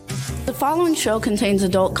The following show contains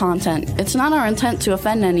adult content. It's not our intent to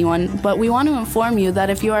offend anyone, but we want to inform you that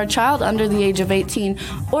if you are a child under the age of 18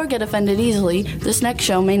 or get offended easily, this next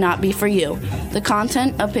show may not be for you. The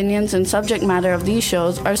content, opinions, and subject matter of these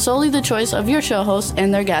shows are solely the choice of your show hosts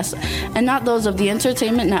and their guests, and not those of the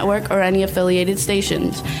Entertainment Network or any affiliated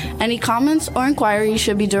stations. Any comments or inquiries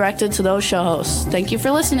should be directed to those show hosts. Thank you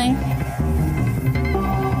for listening.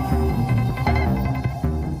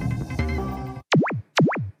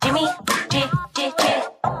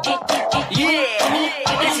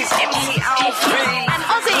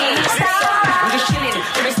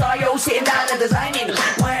 Sitting down and designing,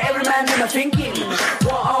 where every man in my thinking,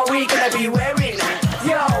 what are we gonna be wearing?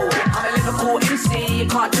 Yo, I'm a Liverpool MC, you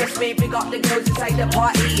can't test me, big up the girls inside the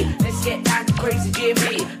party, let's get down to crazy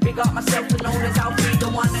Jimmy, big up myself and known as Alfie, the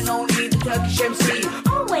one and only, the Turkish MC.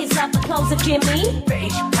 Always love the clothes of Jimmy.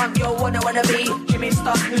 Bitch, I'm your one I wanna be, Jimmy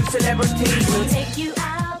Star's new celebrity. We'll take you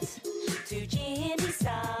out to Jimmy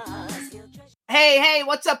Star's. Hey,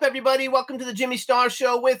 what's up everybody? Welcome to the Jimmy Star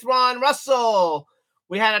Show with Ron Russell.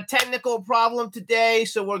 We had a technical problem today,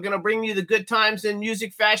 so we're going to bring you the good times in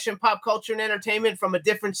music, fashion, pop culture, and entertainment from a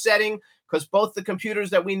different setting because both the computers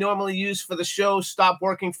that we normally use for the show stopped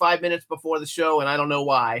working 5 minutes before the show, and I don't know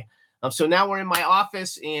why. So now we're in my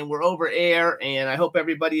office, and we're over air, and I hope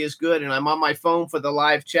everybody is good, and I'm on my phone for the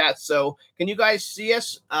live chat. So can you guys see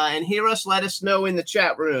us and hear us? Let us know in the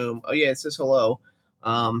chat room. Oh, yeah, it says hello.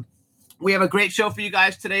 We have a great show for you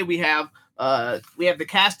guys today. We have the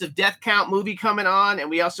cast of Death Count movie coming on, and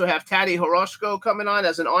we also have Taty Horoshko coming on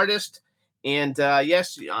as an artist. And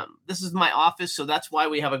this is my office, so that's why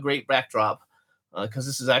we have a great backdrop, because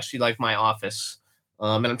this is actually like my office.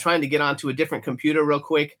 And I'm trying to get onto a different computer real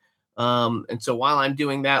quick. And so while I'm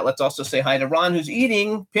doing that, let's also say hi to Ron, who's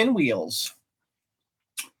eating pinwheels.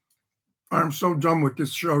 I'm so done with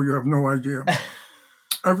this show, you have no idea.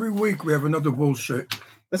 Every week we have another bullshit.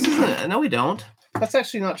 This isn't. No, we don't. That's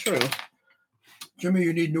actually not true. Jimmy,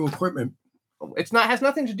 you need new equipment. Has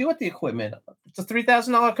nothing to do with the equipment. It's a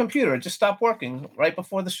 $3,000 computer. It just stopped working right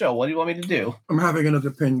before the show. What do you want me to do? I'm having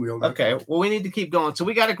another pinwheel. Okay. Well, we need to keep going. So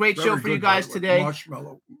we got a great show for you guys today.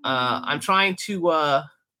 Marshmallow. I'm trying to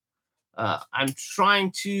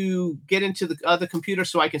get into the other computer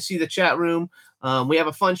so I can see the chat room. We have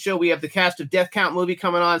a fun show. We have the cast of Death Count movie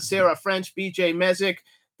coming on. Sarah French, BJ Mezek,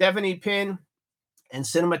 Devanny Pinn, and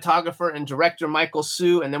cinematographer and director Michael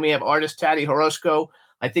Sue. And then we have artist Taty Horoshko.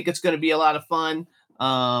 I think it's going to be a lot of fun.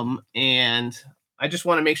 And I just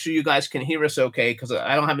want to make sure you guys can hear us okay, because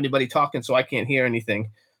I don't have anybody talking, so I can't hear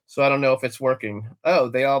anything. So I don't know if it's working. Oh,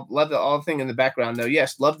 they all love the thing in the background, though.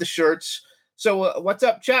 Yes, love the shirts. So what's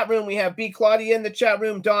up, chat room? We have B. Claudia in the chat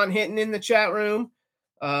room, Don Hinton in the chat room,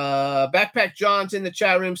 Backpack John's in the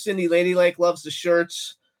chat room, Cindy Ladylake loves the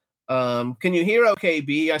shirts. Can you hear okay,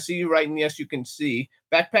 B? I see you writing yes, you can see.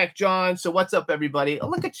 Backpack John, so what's up, everybody? Oh,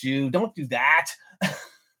 look at you. Don't do that.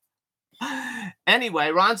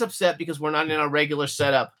 Anyway, Ron's upset because we're not in our regular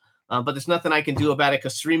setup, but there's nothing I can do about it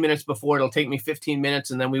because 3 minutes before it'll take me 15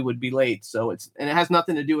 minutes and then we would be late. So it has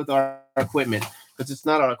nothing to do with our equipment because it's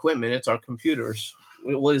not our equipment, it's our computers.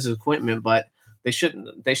 It was equipment, but they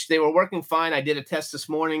shouldn't. They were working fine. I did a test this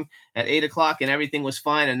morning at 8 o'clock and everything was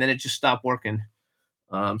fine, and then it just stopped working.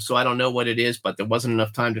 So I don't know what it is, but there wasn't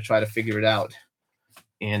enough time to try to figure it out.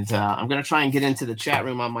 And I'm going to try and get into the chat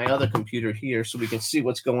room on my other computer here so we can see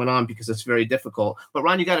what's going on because it's very difficult. But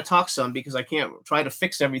Ron, you got to talk some because I can't try to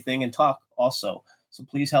fix everything and talk also. So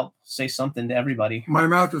please help say something to everybody. My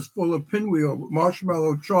mouth is full of pinwheel,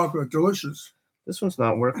 marshmallow, chocolate, delicious. This one's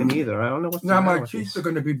not working either. I don't know what's now my teeth are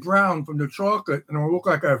going to be brown from the chocolate and it'll look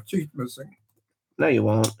like I have teeth missing. No, you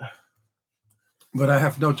won't. But I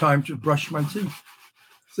have no time to brush my teeth.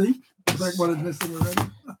 See? It's like one is missing already.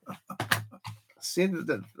 See,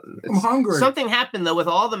 I'm hungry. Something happened, though, with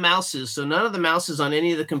all the mouses. So none of the mouses on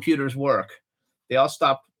any of the computers work. They all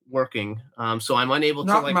stopped working. So I'm unable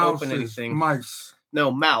to open anything. Mice.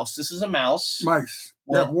 No, mouse. This is a mouse. Mice.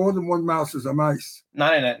 Well, have more than one mouse is a mice.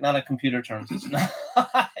 Not a computer terms. It's not.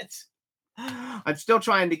 I'm still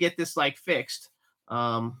trying to get this fixed.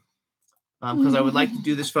 Because I would like to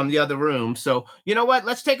do this from the other room. So, you know what?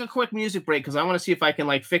 Let's take a quick music break because I want to see if I can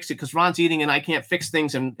fix it because Ron's eating and I can't fix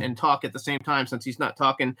things and talk at the same time since he's not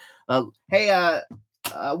talking. Juan,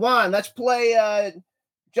 let's play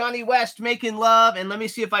Johnny West, Making Love, and let me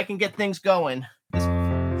see if I can get things going.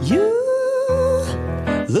 You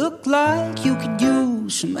look like you could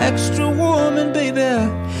use some extra woman, baby,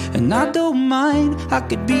 and I don't mind. I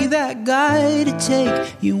could be that guy to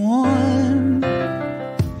take you on.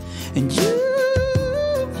 And you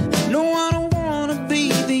know I don't wanna be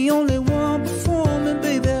the only one performing,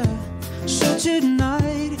 baby. So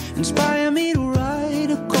tonight, inspire me to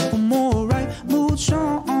write a couple more right mood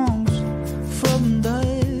songs from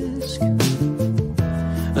dusk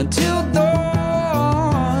until dawn.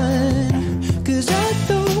 'Cause I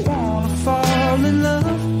don't wanna fall in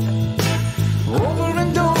love over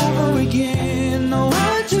and over again. No,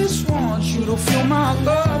 I just want you to feel my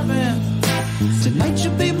loving. Tonight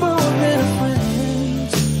should be more than a friend.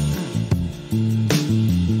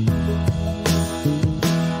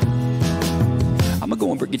 I'ma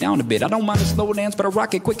go and break it down a bit. I don't mind a slow dance, but I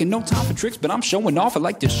rock it quick and no time for tricks. But I'm showing off. I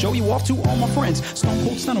like to show you off to all my friends. Stone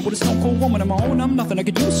cold stunner with a stone cold woman of my own. I'm nothing. I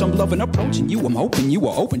could use some love and approaching you. I'm hoping you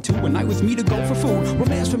are open to a night with me to go for food.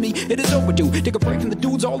 Romance for me, it is overdue. Take a break and the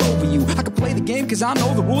dudes all over you. I could play the game cause I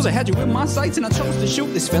know the rules. I had you in my sights and I chose to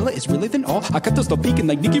shoot. This fella is really than all. I cut the stuff peeking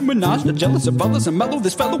like Nicki Minaj. Not jealous of others and mellow.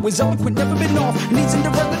 This fellow is eloquent, never been off. Needs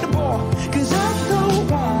Cinderella the ball. Cause I don't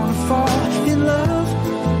wanna fall in love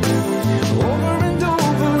over and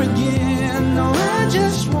over again. No, I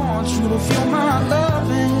just want you to feel my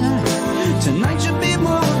loving. Tonight should be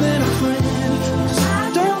more than a friend. 'Cause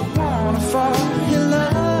I don't wanna fall in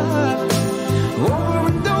love over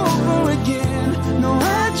and over again. No,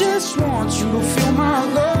 I just want you to feel my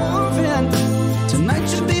loving. Tonight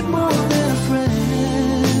should be more than a friend.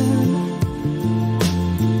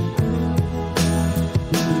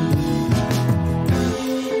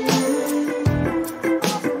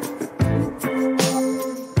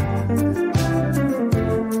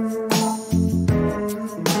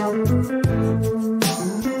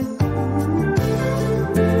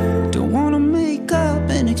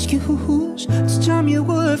 This time you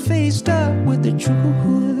were faced up with the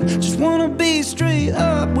truth. Just wanna be straight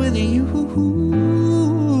up with you.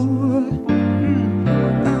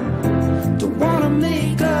 Don't wanna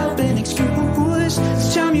make up an excuse.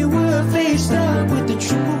 This time you were faced up with the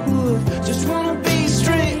truth. Just wanna be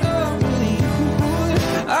straight up with you.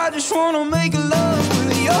 I just wanna make love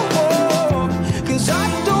with you. 'Cause I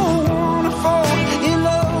don't wanna fall in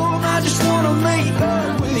love. I just wanna make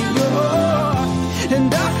love with you.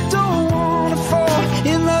 And I don't wanna fall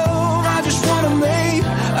in love. I just wanna make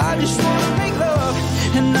love.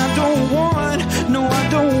 And I don't want, no, I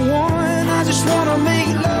don't want. I just wanna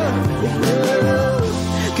make love with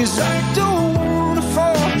love. 'Cause I don't wanna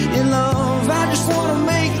fall in love. I just wanna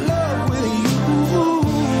make love with you.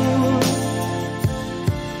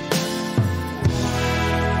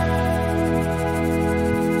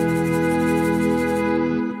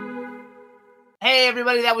 Hey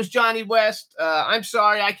everybody, that was Johnny West. I'm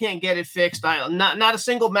sorry I can't get it fixed. Not a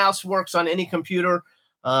single mouse works on any computer,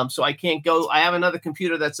 so I can't go. I have another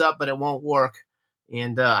computer that's up, but it won't work,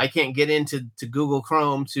 and I can't get into Google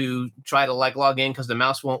Chrome to try to log in because the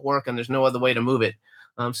mouse won't work, and there's no other way to move it.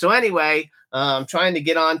 So anyway, I'm trying to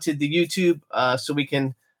get onto the YouTube so we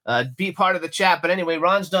can be part of the chat. But anyway,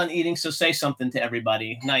 Ron's done eating, so say something to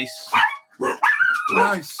everybody. Nice.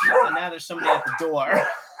 Nice. And now there's somebody at the door.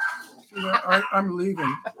 I'm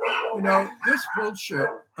leaving. You know, this bullshit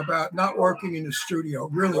about not working in the studio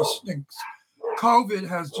really stinks. COVID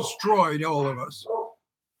has destroyed all of us.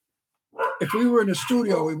 If we were in a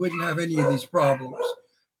studio, we wouldn't have any of these problems.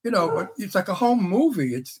 You know, but it's like a home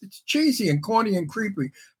movie. It's cheesy and corny and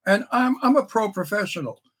creepy. And I'm a pro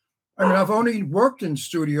professional. I mean, I've only worked in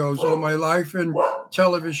studios all my life and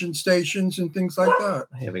television stations and things like that.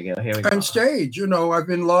 Here we go. And stage. You know, I've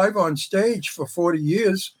been live on stage for 40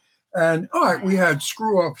 years. And all right, we had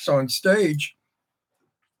screw-ups on stage.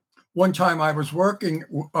 One time I was working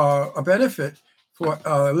a benefit for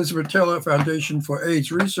Elizabeth Taylor Foundation for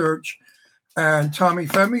AIDS Research, and Tommy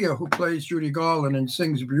Femia, who plays Judy Garland and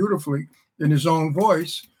sings beautifully in his own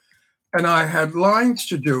voice. And I had lines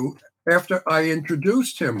to do after I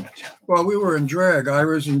introduced him. Well, we were in drag. I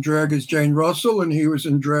was in drag as Jane Russell, and he was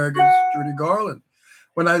in drag as Judy Garland.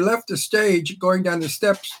 When I left the stage, going down the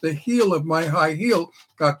steps, the heel of my high heel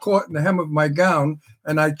got caught in the hem of my gown,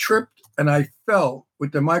 and I tripped and I fell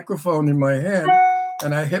with the microphone in my hand,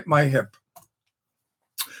 and I hit my hip.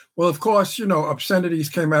 Well, of course, you know, obscenities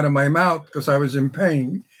came out of my mouth because I was in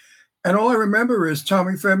pain. And all I remember is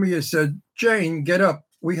Tommy Femia said, "Jane, get up.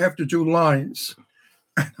 We have to do lines."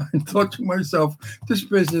 And I thought to myself, this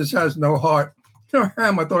business has no heart. Here I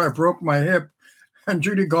am. I thought I broke my hip. And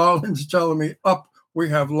Judy Garland's telling me, "Up. We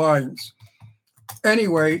have lines."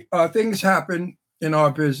 Anyway, things happen in our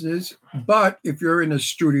business, but if you're in a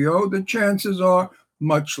studio, the chances are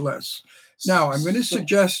much less. Now, I'm going to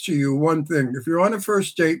suggest to you one thing. If you're on a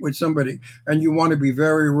first date with somebody and you want to be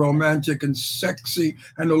very romantic and sexy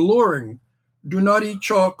and alluring, do not eat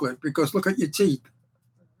chocolate because look at your teeth.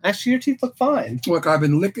 Actually, your teeth look fine. Look, I've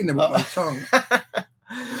been licking them with my tongue.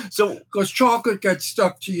 So, because chocolate gets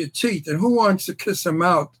stuck to your teeth, and who wants to kiss them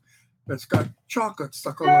out that's got chocolate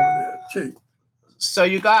stuck all over their teeth. So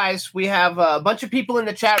you guys, we have a bunch of people in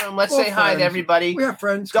the chat room. Let's All say hi to friends. everybody. We have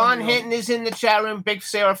friends. Don coming on. Hinton is in the chat room. Big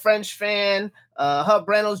Sarah French fan. Hub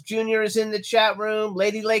Reynolds Jr. is in the chat room.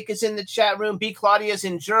 Lady Lake is in the chat room. B. Claudia's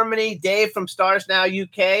in Germany. Dave from Stars Now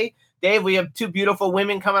UK. Dave, we have 2 beautiful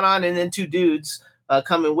women coming on, and then 2 dudes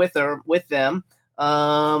coming with them.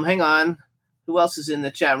 Hang on. Who else is in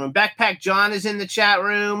the chat room? Backpack John is in the chat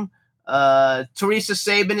room. Teresa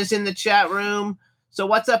Sabin is in the chat room. So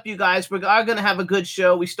what's up, you guys? We are going to have a good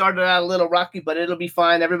show. We started out a little rocky, but it'll be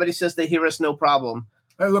fine. Everybody says they hear us no problem.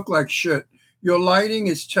 I look like shit. Your lighting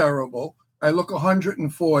is terrible. I look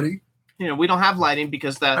 140. You know, we don't have lighting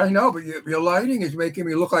because that. I know, but your lighting is making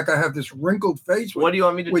me look like I have this wrinkled face. What do you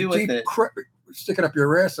want me to do with it? Stick it up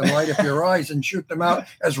your ass and light up your eyes and shoot them out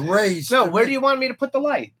as rays. No, where do you want me to put the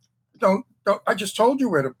light? Don't. I just told you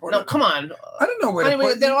where to put it. No, come on. I don't know where to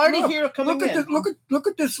put it. They're already here coming look at in. Look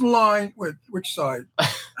at this line. Which side?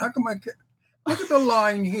 How come I can't? Look at the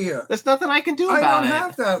line here. There's nothing I can do about it. I don't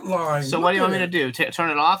have that line. So what do you want me to do? Turn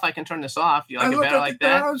it off? I can turn this off. You like it better like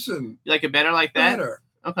that? 1,000. You like it better like that? Better.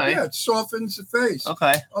 Okay. Yeah, it softens the face.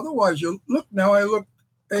 Okay. Otherwise, you look. Now I look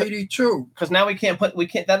 82. Because now we can't.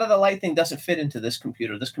 That other light thing doesn't fit into this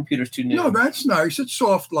computer. This computer's too new. No, that's nice. It's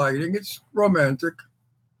soft lighting. It's romantic.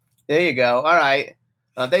 There you go. All right.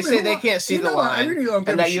 They say they can't see the line, I really don't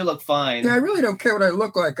and that you look fine. Yeah, I really don't care what I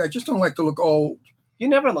look like. I just don't like to look old. You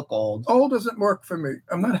never look old. Old doesn't work for me.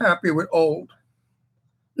 I'm not happy with old.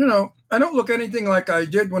 You know, I don't look anything like I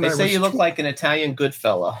did when I was. They say you look like an Italian good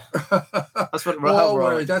fella. That's what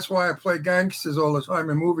Always. That's why I play gangsters all the time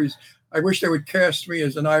in movies. I wish they would cast me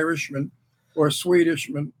as an Irishman or a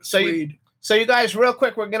Swedishman. So you guys, real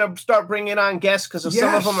quick, we're going to start bringing on guests because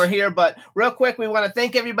some of them are here. But real quick, we want to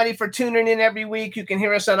thank everybody for tuning in every week. You can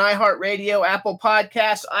hear us on iHeartRadio, Apple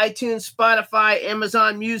Podcasts, iTunes, Spotify,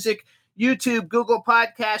 Amazon Music, YouTube, Google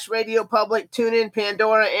Podcasts, Radio Public, TuneIn,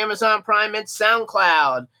 Pandora, Amazon Prime, and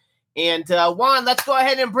SoundCloud. And Juan, let's go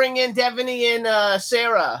ahead and bring in Devanny and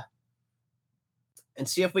Sarah and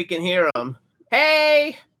see if we can hear them.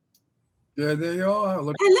 Hey! There they are.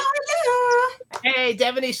 Hello. Hey,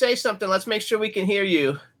 Devanny, say something. Let's make sure we can hear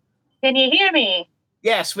you. Can you hear me?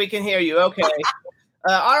 Yes, we can hear you. Okay.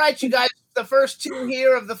 All right, you guys. The first 2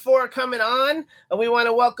 here of the 4 coming on. And we want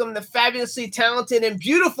to welcome the fabulously talented and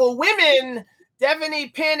beautiful women,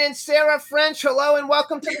 Devanny Pinn and Sarah French. Hello and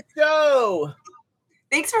welcome to the show.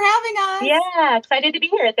 Thanks for having us. Yeah, excited to be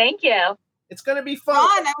here. Thank you. It's going to be fun.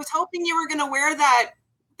 Ron, I was hoping you were going to wear that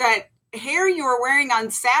hair you were wearing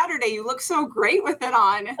on Saturday. You look so great with it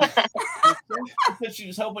on. She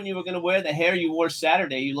was hoping you were going to wear the hair you wore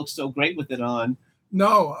Saturday. You look so great with it on.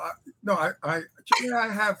 No, I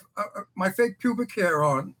have my fake pubic hair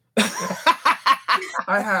on.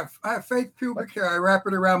 I have fake pubic hair. I wrap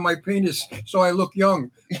it around my penis so I look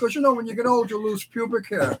young. Because when you get old, you lose pubic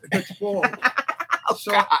hair. It gets bald.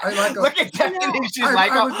 So I like look at Devanny. She's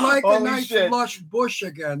I would like a nice shit. lush bush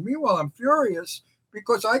again. Meanwhile, I'm furious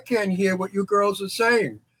because I can't hear what you girls are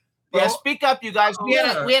saying. Yeah, speak up, you guys. We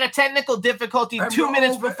had a technical difficulty 2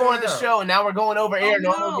 minutes before the show, and now we're going over air.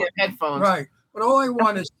 No, get headphones. Right. But all I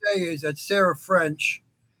want to say is that Sarah French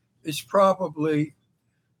is probably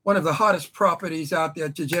one of the hottest properties out there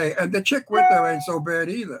today. And the chick with her ain't so bad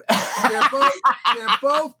either. They're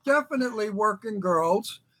both definitely working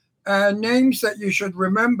girls. And names that you should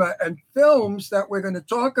remember and films that we're going to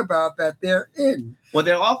talk about that they're in. Well,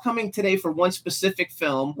 they're all coming today for one specific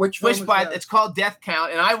film. It's called Death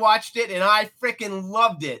Count, and I watched it and I freaking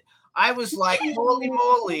loved it. I was like, holy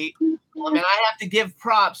moly. I mean, I have to give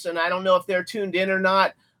props, and I don't know if they're tuned in or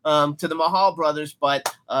not, to the Mahal brothers,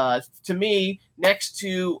 but to me, next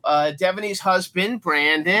to Devanny's husband,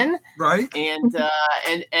 Brandon, right,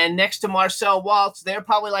 and next to Marcel Waltz, they're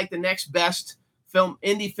probably like the next best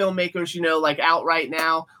indie filmmakers, like out right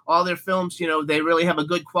now. All their films, they really have a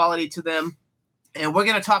good quality to them. And we're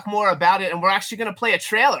going to talk more about it. And we're actually going to play a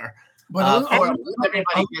trailer. But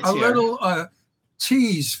a little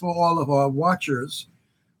tease for all of our watchers.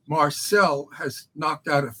 Marcel has knocked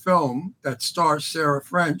out a film that stars Sarah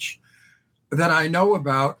French that I know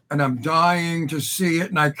about, and I'm dying to see it,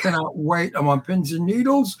 and I cannot wait. I'm on pins and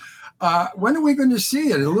needles. When are we going to see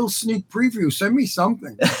it? A little sneak preview. Send me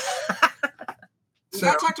something. You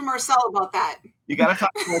got to talk to Marcel about that. You got to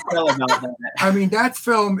talk to Marcel about that. I mean, that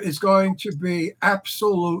film is going to be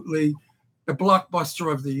absolutely the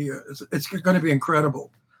blockbuster of the year. It's going to be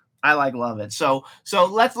incredible. I love it. So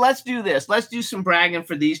let's do this. Let's do some bragging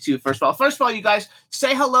for these two. First of all, you guys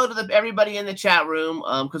say hello to everybody in the chat room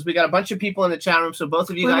because we got a bunch of people in the chat room. So both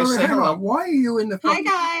of you guys say hello. Why are you in the? Hi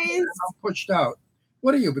guys. I'm pushed out.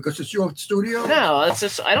 What are you? Because it's your studio? No, it's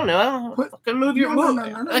just I don't know. Fucking move your move.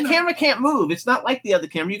 The camera can't move. It's not like the other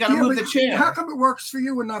camera. You got to move the chair. How come it works for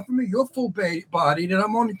you and not for me? You're full-bodied, and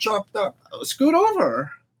I'm only chopped up. Scoot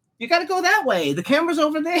over. You got to go that way. The camera's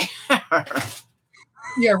over there.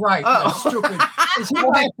 Yeah, right. Oh. That's stupid. Is he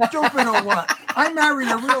like stupid or what? I married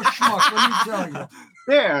a real schmuck, let me tell you.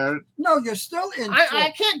 There. No, you're still in.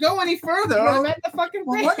 I can't go any further. No. I'm at the fucking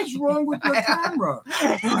Well, what is wrong with your camera?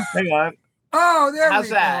 Hang on. Oh, there How's we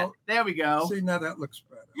that? go. There we go. See, now that looks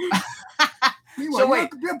better. Anyway, So wait.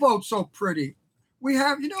 you're both so pretty. We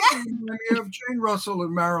have, we have Jane Russell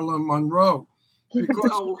and Marilyn Monroe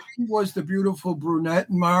because Jane was the beautiful brunette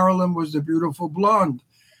and Marilyn was the beautiful blonde.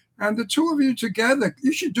 And the two of you together,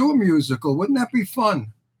 you should do a musical. Wouldn't that be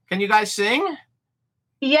fun? Can you guys sing?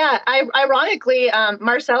 Yeah, ironically,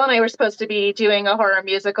 Marcel and I were supposed to be doing a horror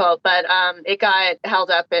musical, but it got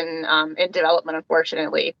held up in development,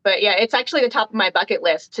 unfortunately. But yeah, it's actually the top of my bucket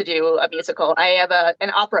list to do a musical. I have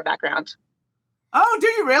an opera background. Oh, do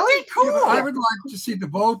you really? Cool. Yeah, I would like to see the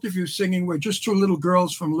both of you singing. We're just two little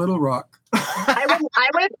girls from Little Rock. I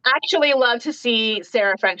would actually love to see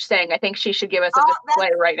Sarah French sing. I think she should give us a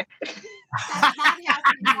display right now. That's not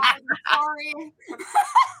happening. I'm sorry.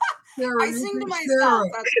 Sarah, I sing to myself.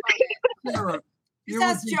 That's fine. Sarah, you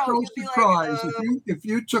That's would be joke. so You'd be like, surprised if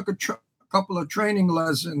you took a couple of training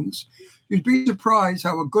lessons. You'd be surprised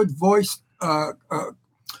how a good voice.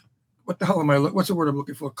 What the hell am I? What's the word I'm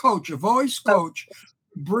looking for? Coach, a voice coach,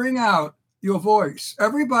 bring out your voice.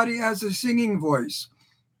 Everybody has a singing voice.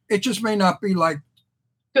 It just may not be like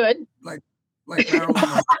good, like Marilyn.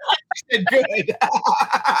 Good.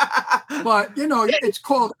 But it's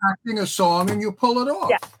called acting a song, and you pull it off.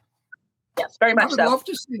 Yeah. Yes, very much I would so. love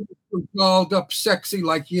to see you dolled up sexy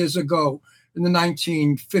like years ago in the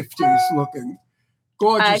 1950s, looking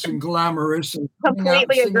gorgeous and glamorous. And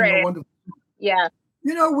completely agree. Yeah.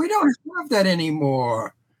 We don't have that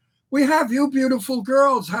anymore. We have you beautiful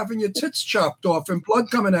girls having your tits chopped off and blood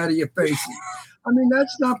coming out of your faces. I mean,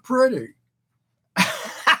 that's not pretty.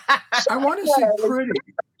 I want to see pretty.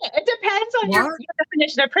 It depends on your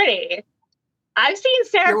definition of pretty. I've seen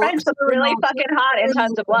Sarah French look really fucking hot in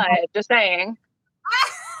Tons of Blood. Just saying.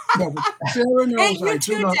 No, Sarah knows Hey, you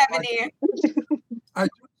too, Devanny.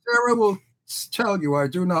 Sarah will tell you I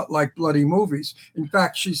do not like bloody movies. In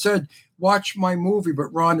fact, she said, watch my movie,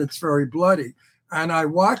 but Ron, it's very bloody. And I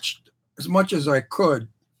watched as much as I could.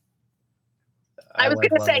 I was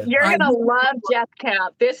going to say, you're going to love Death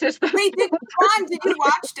Count. This is the... Wait, Ron, did you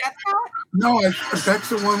watch Death Count? No, that's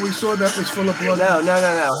the one we saw that was full of blood. No.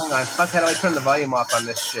 Hang on. Fuck, how do I turn the volume off on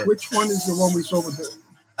this shit? Which one is the one we saw with the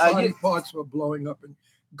body parts were blowing up and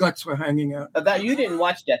guts were hanging out? That you didn't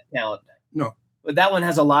watch Death Count. No. But that one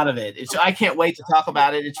has a lot of it. I can't wait to talk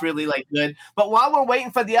about it. It's really good. But while we're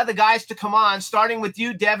waiting for the other guys to come on, starting with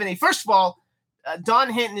you, Devanny. First of all, Dawn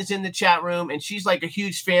Hinton is in the chat room, and she's like a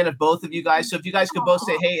huge fan of both of you guys. So if you guys could both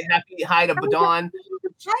say, hey, happy hi to Dawn.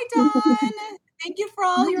 Hi, Dawn. Thank you for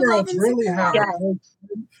all your love and really support.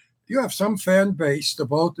 You have some fan base, the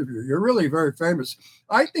both of you. You're really very famous.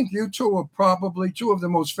 I think you two are probably two of the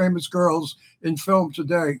most famous girls in film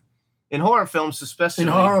today. In horror films, especially. In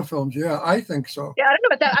horror films, yeah, I think so. Yeah, I don't know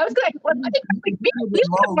about that. I was like, we used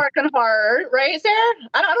to work in horror, right, Sarah?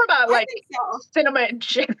 I don't know about cinema and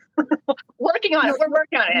shit. Working on it. We're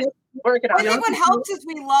working on it. I think what helps is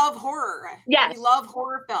we love horror. Yes. We love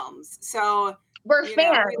horror films. So we're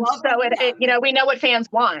fans. We know what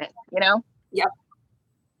fans want, Yep.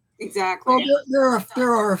 Exactly. Well,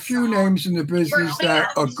 there are a few names in the business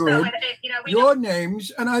that are good. Your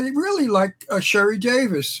names, and I really like Sherry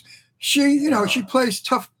Davis. She plays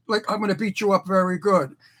tough, like I'm going to beat you up very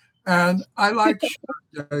good. And I like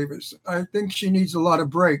Sherry Davis. I think she needs a lot of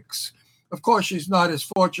breaks. Of course, she's not as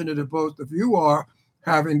fortunate as both of you are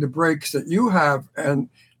having the breaks that you have and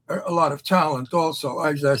a lot of talent also.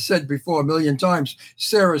 As I said before a million times,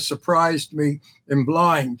 Sarah surprised me in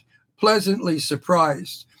Blind, pleasantly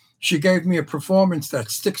surprised. She gave me a performance that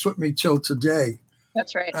sticks with me till today.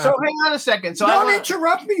 That's right. So hang on a second. So don't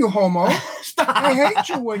interrupt me, you homo. Stop. I hate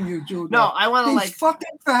you when you do that. No, I want to These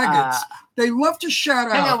fucking faggots. They love to shout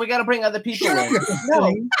out. Hang on, we got to bring other people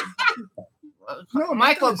in. No,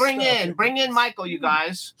 Michael, bring in Michael, you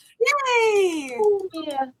guys. Yay!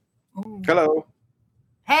 Yeah. Hello.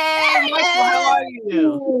 Hey, Michael, how are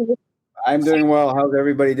you? I'm doing well. How's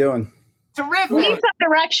everybody doing? Terrific. We need some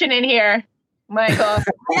direction in here, Michael.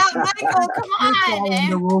 Yeah, Michael, come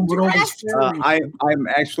on. I'm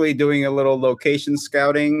actually doing a little location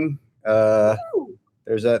scouting.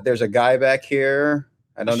 There's a guy back here.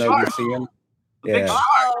 I don't know if you see him. Yeah.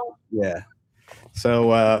 Yeah.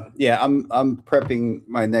 So yeah, I'm prepping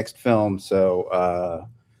my next film. So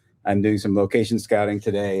I'm doing some location scouting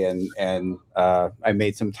today, and I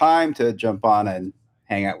made some time to jump on and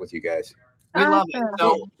hang out with you guys. We love it.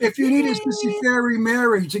 So if you need a sissy fairy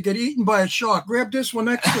Mary to get eaten by a shark, grab this one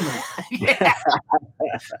next to me. yeah.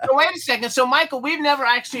 So wait a second. So Michael, we've never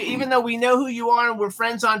actually, even though we know who you are and we're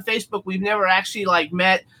friends on Facebook, we've never actually like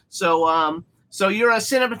met. So so you're a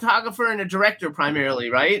cinematographer and a director primarily,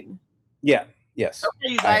 right? Yeah. Yes.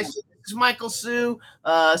 Okay, you guys. This is Michael Sue.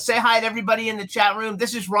 Say hi to everybody in the chat room.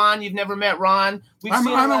 This is Ron. You've never met Ron. I'm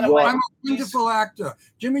a wonderful actor.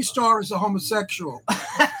 Jimmy Starr is a homosexual.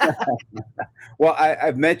 Well,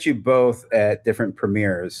 I've met you both at different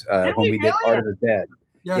premieres when we did Art of the Dead.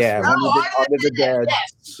 Yes. Yeah, when we did Art of the Dead.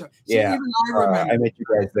 Yes. See, Yeah, even I remember. I met you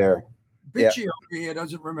guys there. Bitchy over here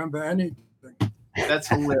doesn't remember anything. That's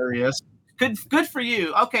hilarious. Good for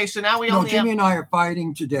you. Okay, so now we No, only Jimmy have... and I are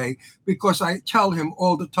fighting today because I tell him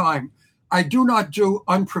all the time, I do not do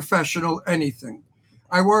unprofessional anything.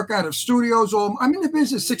 I work out of studios. I'm in the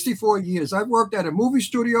business 64 years. I've worked out of movie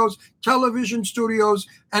studios, television studios,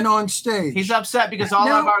 and on stage. He's upset because all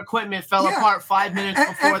of our equipment fell apart 5 minutes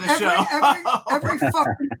before the show.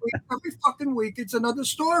 Every fucking week, it's another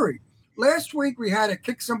story. Last week, we had to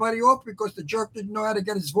kick somebody off because the jerk didn't know how to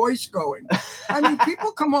get his voice going. I mean,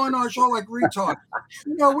 people come on our show like retards.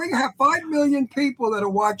 You know, we have 5 million people that are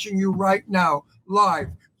watching you right now live.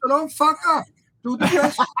 So don't fuck up. Do the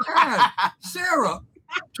best you can. Sarah,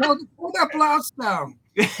 pull that blouse down.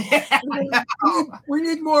 We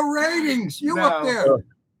need more ratings. You up there.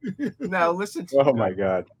 No, listen to Oh, my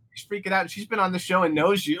God. She's freaking out. She's been on the show and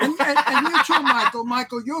knows you. And you too, Michael.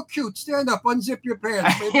 Michael, you're cute. Stand up, unzip your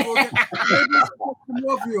pants. Maybe we'll get some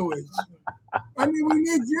more viewers. I mean, we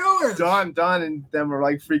need viewers. Don and them are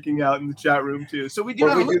like freaking out in the chat room too. So we do.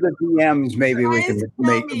 When we do the DMs, maybe we can do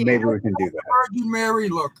that. Virgin Mary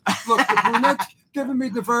look. Look, the brunette's giving me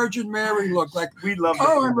the Virgin Mary look. Like, we love.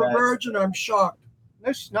 Oh, I'm a virgin. I'm shocked.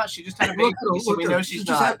 No, she's not. She just had a baby, so we know she's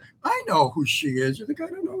not. I know who she is. You think I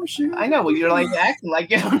don't know who she is? I know. Well, you're like acting like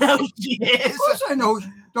you don't know who she is. Of course I know.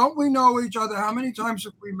 Don't we know each other? How many times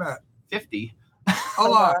have we met? 50. A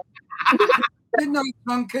lot. Didn't I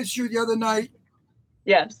tongue kiss you the other night?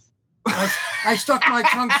 Yes. I stuck my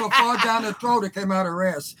tongue so far down her throat it came out her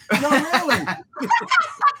ass. No, really.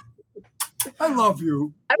 I love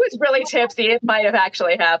you. I was really tipsy. It might have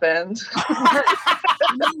actually happened.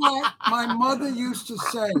 You know what? My mother used to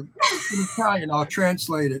say in Italian, I'll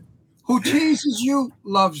translate it, who teases you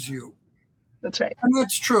loves you. That's right. And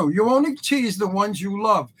that's true. You only tease the ones you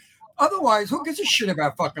love. Otherwise, who gives a shit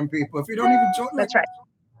about fucking people if you don't even talk? That's right.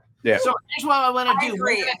 Yeah. So here's what I want to do.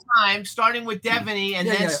 One at a time, starting with Devanny and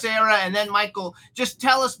then Sarah and then Michael. Just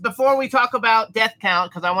tell us before we talk about death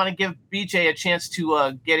count, because I want to give BJ a chance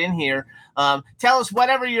to get in here. Tell us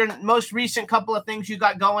whatever your most recent couple of things you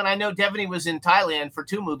got going. I know Devanny was in Thailand for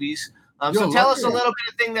 2 movies. So tell us a little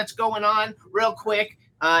bit of thing that's going on real quick.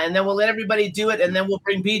 And then we'll let everybody do it. And then we'll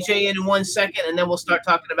bring BJ in 1 second. And then we'll start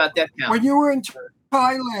talking about death count. When you were in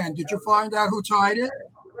Thailand, did you find out who tied it?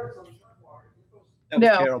 That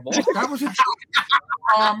was terrible. That was a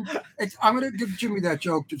joke. I'm going to give Jimmy that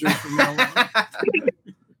joke to do from now on.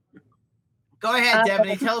 Go ahead,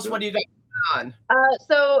 Devanny. Tell us what you got on.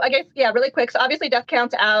 So I guess, really quick. So obviously Death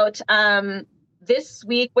Count's out. This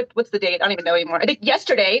week, what's the date? I don't even know anymore. I think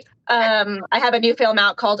yesterday, I have a new film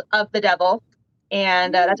out called Of the Devil.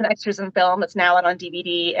 And that's an exorcism film that's now out on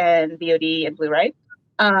DVD and VOD and Blu-ray.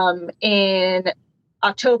 In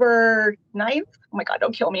October 9th. Oh my God,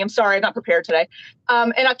 don't kill me. I'm sorry, I'm not prepared today.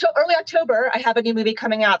 In early October, I have a new movie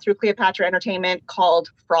coming out through Cleopatra Entertainment called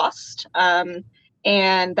Frost.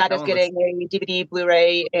 And that is getting a DVD,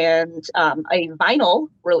 Blu-ray, and a vinyl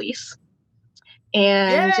release.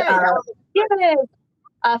 And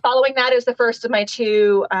following that is the first of my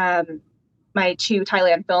two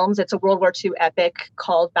Thailand films. It's a World War II epic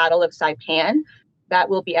called Battle of Saipan. That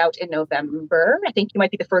will be out in November. I think you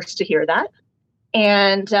might be the first to hear that.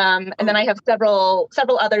 And then I have several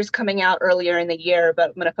others coming out earlier in the year, but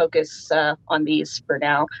I'm going to focus on these for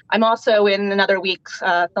now. I'm also in another week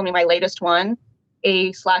filming my latest one,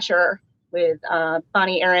 a slasher with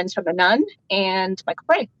Bonnie Aarons from The Nun and Michael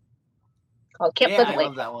Frey called Camp Lively. I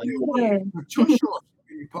love that one.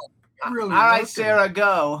 All right, Sarah,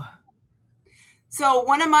 go. So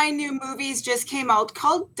one of my new movies just came out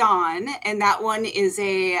called Dawn, and that one is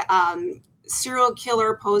a serial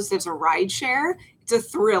killer posed as a rideshare. It's a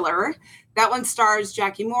thriller. That one stars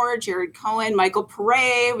Jackie Moore, Jared Cohen, Michael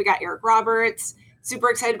Pare. We got Eric Roberts. Super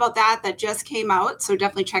excited about that. That just came out, so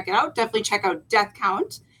definitely check it out. Definitely check out Death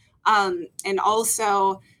Count. And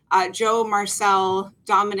also Joe, Marcel,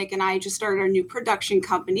 Dominic, and I just started a new production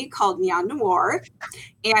company called Neon Noir.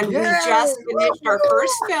 And we just finished our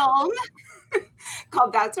first film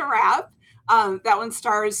called That's a Wrap. That one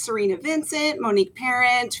stars Serena Vincent, Monique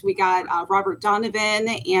Parent. We got Robert Donovan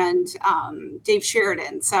and Dave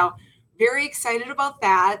Sheridan. So very excited about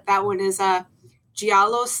that. That one is a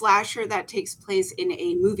giallo slasher that takes place in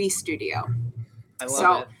a movie studio. I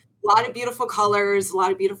love it. A lot of beautiful colors, a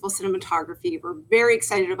lot of beautiful cinematography. We're very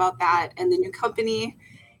excited about that and the new company.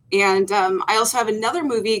 And I also have another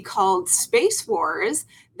movie called Space Wars.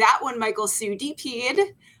 That one, Michael Sue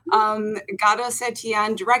DP'd. Gato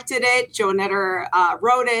Setian directed it. Joe Netter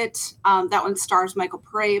wrote it. That one stars Michael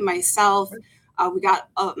Pare, myself. We got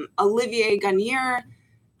Olivier Garnier,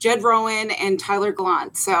 Jed Rowan, and Tyler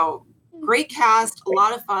Gallant. So great cast, a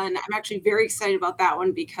lot of fun. I'm actually very excited about that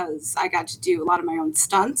one because I got to do a lot of my own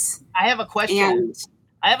stunts. I have a question. Question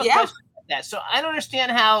about that. So I don't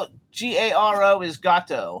understand how Garo is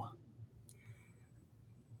Gato.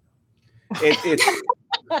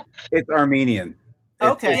 It's Armenian.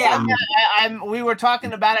 Okay. We were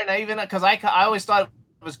talking about it, and I even because I always thought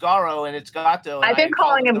it was Garo and it's Gato. I've been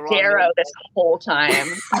calling him Garo this whole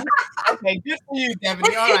time. Okay, good for you,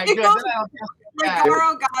 Devanny. All right, good. Like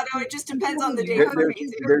Garo, Gato, it just depends on the day.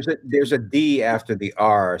 There's a D after the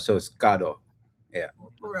R, so it's Gato. Yeah.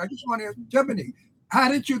 I just want to ask Devanny, how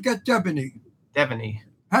did you get Devanny?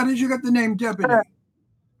 How did you get the name Devanny?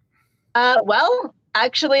 Well,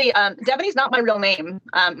 actually, Devanny's not my real name.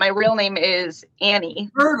 My real name is Annie.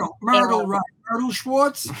 Myrtle, right? Myrtle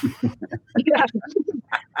Schwartz. Yeah.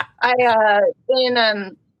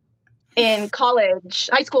 In college,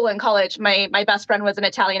 high school and college, my best friend was an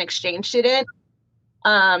Italian exchange student.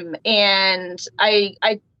 And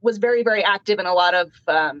I was very, very active in a lot of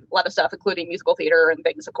stuff, including musical theater and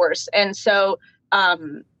things, of course. And so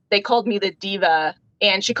they called me the diva,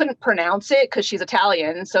 and she couldn't pronounce it because she's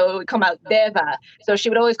Italian. So it would come out Deva. So she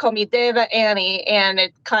would always call me Deva Annie, and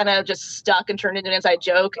it kind of just stuck and turned into an inside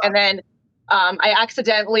joke. And then I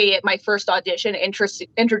accidentally, at my first audition,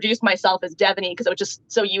 introduced myself as Devanny because I was just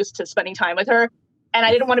so used to spending time with her. And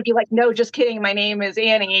I didn't want to be like, no, just kidding. My name is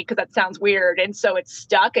Annie, because that sounds weird. And so it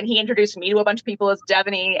stuck. And he introduced me to a bunch of people as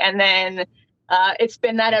Devanny. And then it's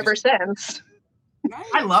been that ever since.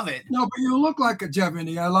 I love it. No, but you look like a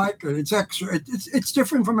Devanny. I like it. It's extra. It's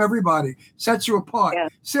different from everybody. Sets you apart. Yeah.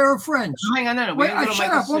 Sarah French. Hang on, no. Wait,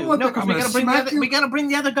 shut up. We gotta bring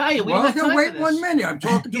the other guy. Wait 1 minute. I'm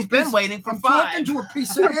talking to He's been waiting for 5. I'm talking to a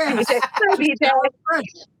piece of ass.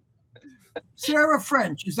 Sarah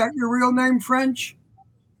French. Is that your real name, French?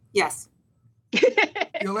 Yes.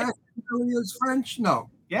 Your last name is French?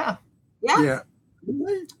 No. Yeah.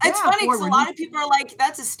 It's funny because a lot of people are like,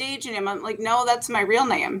 that's a stage name. I'm like, no, that's my real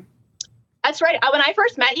name. That's right. When I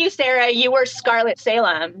first met you, Sarah, you were Scarlett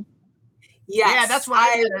Salem. Yes. Yeah, that's what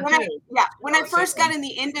I said too. When I first got in the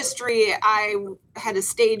industry, I had a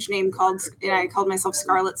stage name I called myself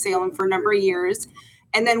Scarlett Salem for a number of years.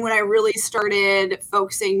 And then when I really started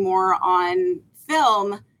focusing more on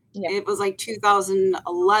film, it was like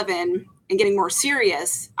 2011 and getting more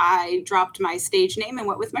serious, I dropped my stage name and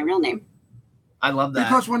went with my real name. I love that.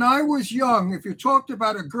 Because when I was young, if you talked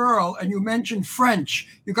about a girl and you mentioned French,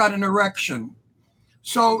 you got an erection.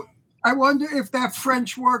 So I wonder if that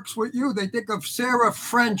French works with you. They think of Sarah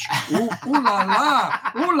French. Ooh la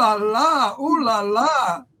la, ooh la la, ooh la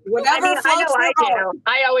la. Whatever I know I do.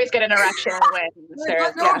 I always get an erection when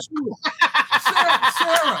Sarah's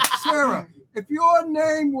Sarah, if your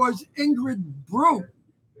name was Ingrid Brew,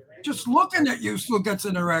 just looking at you still gets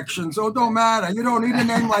an erection, so it don't matter. You don't need a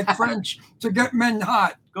name like French to get men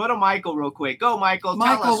hot. Go to Michael real quick. Go, Michael.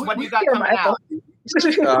 Tell us what you got coming out.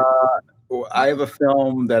 I have a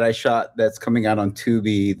film that I shot that's coming out on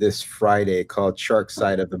Tubi this Friday called Shark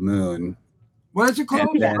Side of the Moon. What is it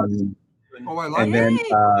called? And then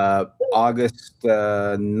August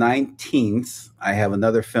 19th, I have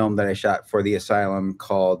another film that I shot for the Asylum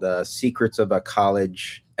called Secrets of a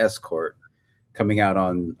College Escort, coming out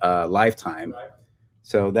on Lifetime.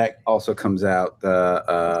 So that also comes out.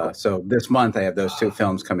 So this month I have those 2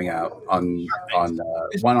 films coming out on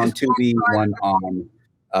one on Tubi, one on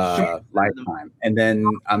Lifetime. And then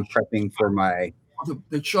I'm prepping for my...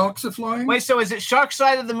 The sharks are flying? Wait, so is it Shark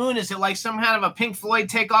Side of the Moon? Is it like some kind of a Pink Floyd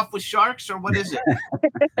takeoff with sharks, or what is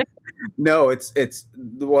it? No, it's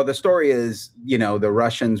the story is, the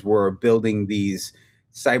Russians were building these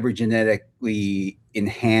cybergenetically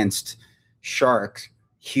enhanced shark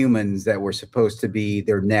humans that were supposed to be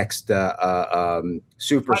their next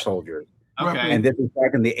super soldiers. Okay. And this was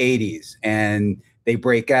back in the 80s, and they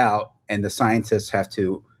break out, and the scientists have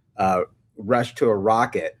to rush to a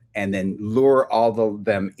rocket and then lure all of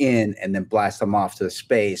them in and then blast them off to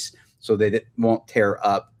space so that it won't tear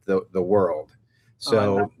up the world.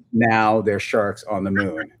 So now there's sharks on the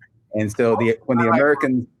moon. And so when the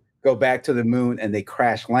Americans go back to the moon and they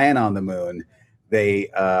crash land on the moon, they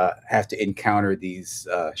have to encounter these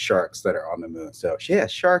sharks that are on the moon. So yeah,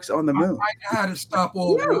 sharks on the moon. I know how to stop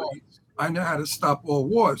all wars. I know how to stop all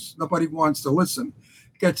wars. Nobody wants to listen.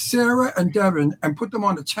 Get Sarah and Devin and put them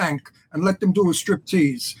on a tank and let them do a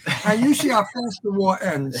striptease. And you see how fast the war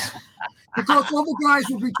ends. Because all the guys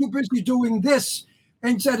will be too busy doing this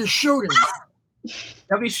instead of shooting.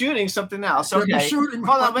 They'll be shooting something else. They'll be Okay. shooting,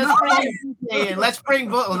 Hold on. but Let's no. bring BJ in. Let's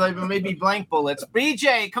bring maybe blank bullets.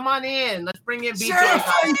 BJ, come on in. Let's bring in BJ. Sarah,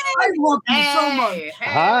 I love you so much. Hey.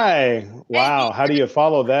 Hi. Wow. How do you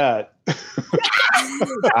follow that?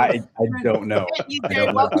 I don't know. Hey, I BJ, don't know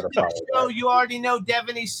how welcome to to the follow show. You already know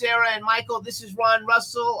Devanny, Sarah, and Michael. This is Ron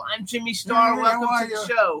Russell. I'm Jimmy Starr. Hey, Welcome how are to the you?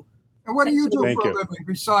 show. And what do you do Thank for you. a living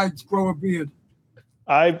besides grow a beard?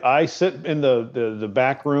 I sit in the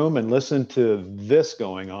back room and listen to this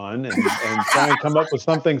going on and try and come up with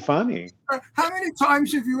something funny. How many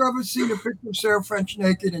times have you ever seen a picture of Sarah French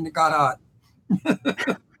naked and it got hot?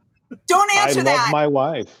 Don't I answer love that. my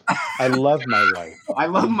wife. I love my wife. I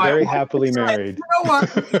love my Very wife. happily married. You know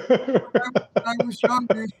what? When I was young,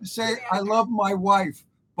 I used to say, I love my wife,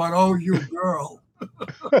 but oh, you girl.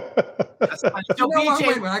 That's funny. So You know what?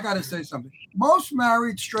 BJ, Wait, I got to say something. Most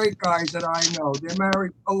married straight guys that I know, they're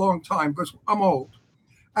married a long time because I'm old.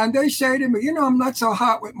 And they say to me, I'm not so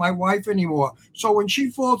hot with my wife anymore. So when she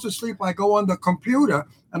falls asleep, I go on the computer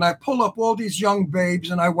and I pull up all these young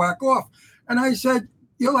babes and I whack off. And I said,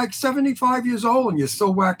 you're like 75 years old and you're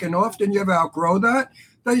still whacking off. Didn't you ever outgrow that?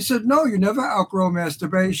 They said, no, you never outgrow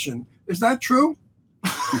masturbation. Is that true?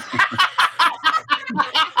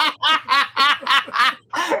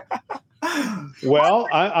 Well,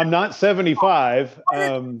 I'm not 75.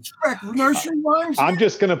 Nursery rhymes? I'm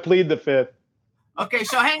just going to plead the fifth. okay,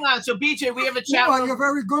 so hang on. So BJ, we have a chat Yeah, room. you're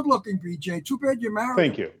very good looking, BJ. Too bad you're married.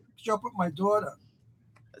 Thank you. Jump with my daughter.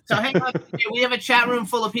 So hang on. BJ, we have a chat room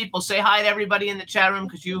full of people. Say hi to everybody in the chat room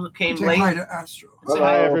because you came Say late. hi to Astro.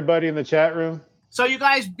 Hi, everybody in the chat room. So you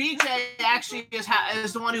guys, BJ actually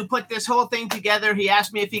is the one who put this whole thing together. He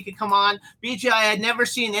asked me if he could come on. BJ, I had never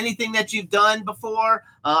seen anything that you've done before.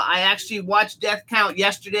 I actually watched Death Count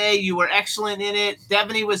yesterday. You were excellent in it.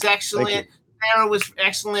 Devanny was excellent. Sarah was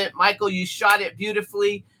excellent. Michael, you shot it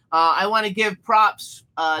beautifully. I want to give props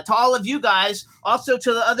to all of you guys. Also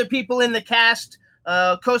to the other people in the cast.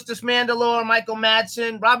 Costas Mandalore, Michael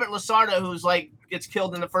Madsen, Robert Lasardo, who's gets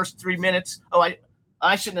killed in the first 3 minutes. Oh,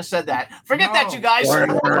 I shouldn't have said that. Forget that, you guys.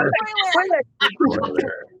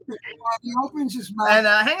 He opens his mouth. And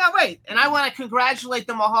hang on, wait. And I want to congratulate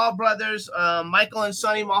the Mahal brothers, Michael and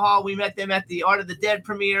Sonny Mahal. We met them at the Art of the Dead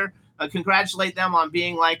premiere. Congratulate them on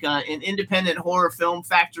being like an independent horror film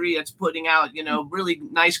factory that's putting out, really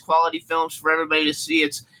nice quality films for everybody to see.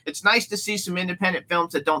 It's nice to see some independent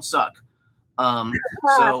films that don't suck.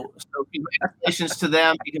 So congratulations to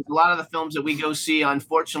them, because a lot of the films that we go see,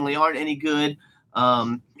 unfortunately, aren't any good.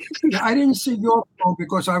 I didn't see your film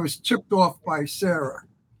because I was tipped off by Sarah.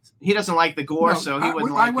 He doesn't like the gore, No, so he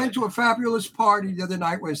wouldn't like I went it. to a fabulous party the other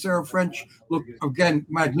night where Sarah French looked, again,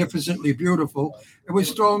 magnificently beautiful. It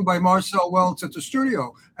was thrown by Marcel Welz at the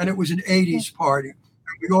studio, and it was an 80s party.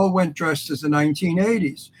 We all went dressed as the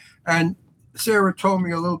 1980s. And Sarah told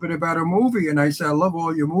me a little bit about a movie, and I said, I love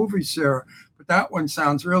all your movies, Sarah, but that one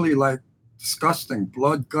sounds really like disgusting.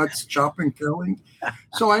 Blood, guts, chopping, killing.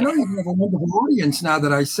 So I know you have a wonderful audience now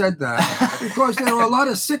that I said that, because there are a lot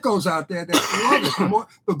of sickos out there that love it.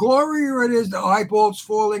 The gorier it is, the eyeballs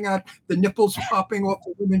falling out, the nipples popping off,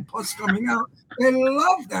 the women pus coming out. They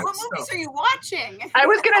love that What stuff. movies are you watching? I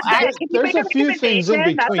was gonna say, can you There's make a few things in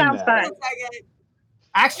recommendation? That between sounds that. fun.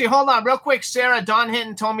 Actually, hold on real quick. Sarah, Dawn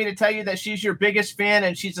Hinton told me to tell you that she's your biggest fan,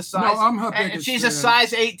 and she's a size. No, I'm her and biggest she's fan. a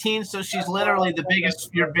size 18, so she's literally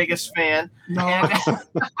your biggest fan. No, And,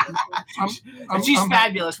 and she's I'm-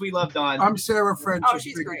 fabulous. We love Dawn. I'm Sarah French's Oh,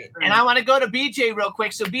 she's biggest great. fan. And I want to go to BJ real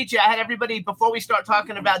quick. So BJ, I had everybody, before we start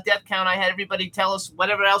talking about Death Count, I had everybody tell us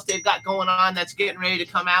whatever else they've got going on that's getting ready to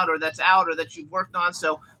come out, or that's out, or that you've worked on.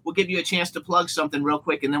 So we'll give you a chance to plug something real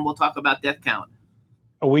quick, and then we'll talk about Death Count.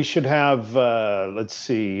 We should have,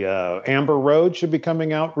 Amber Road should be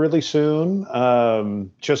coming out really soon.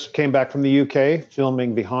 Just came back from the UK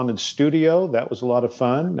filming The Haunted Studio. That was a lot of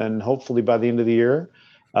fun, and hopefully by the end of the year.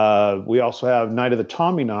 We also have Night of the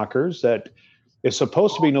Tommyknockers that is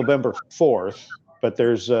supposed to be November 4th, but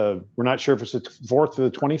we're not sure if it's the 4th or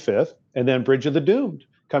the 25th. And then Bridge of the Doomed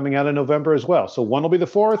coming out in November as well. So one will be the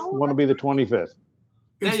 4th, one will be the 25th.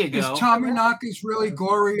 There you go. Is Tommyknockers really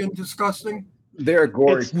gory and disgusting? They're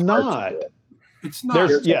gory. It's not. It's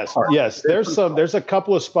not. There's a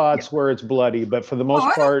couple of spots where it's bloody, but for the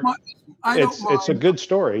most part, it's a good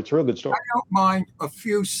story. It's a real good story. I don't mind a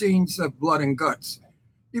few scenes of blood and guts.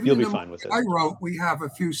 Even You'll be in the fine with it. I wrote, we have a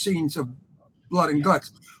few scenes of blood and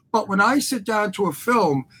guts. But when I sit down to a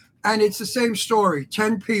film and it's the same story,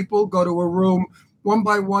 10 people go to a room, one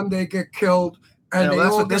by one they get killed. And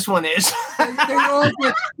that's what this one is. they all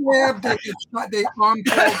get stabbed, they get shot, their arm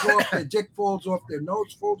falls off, their dick falls off, their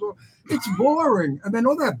nose falls off. It's boring. And then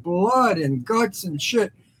all that blood and guts and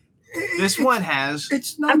shit. This one has.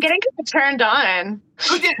 It's not. I'm getting turned on.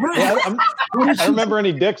 Who did? Yeah, I don't remember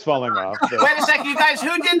any dicks falling off. So. Wait a second, you guys.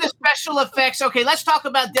 Who did the special effects? Okay, let's talk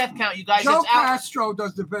about Death Count, you guys. Joe Castro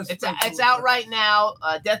does the best. It's out right now.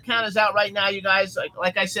 Death Count is out right now, you guys.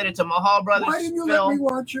 Like I said, it's a Mahal Brothers film. Why didn't you let me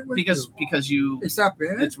watch it? Because you. It's that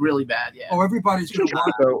bad. It's really bad. Yeah. Oh, everybody's gonna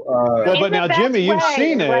watch it. Well, but now, Jimmy, you've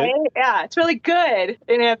seen it. Right? Yeah, it's really good.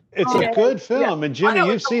 It's a good film, and Jimmy,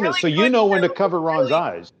 you've seen it, so you know when to cover Ron's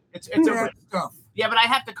eyes. It's a stuff. Yeah, but I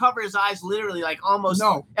have to cover his eyes literally like almost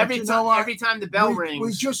every time the bell rings.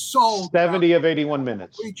 We just sold 70 of 81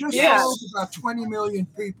 minutes. We just sold about 20 million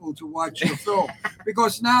people to watch the film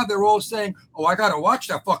because now they're all saying, "Oh, I got to watch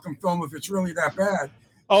that fucking film if it's really that bad."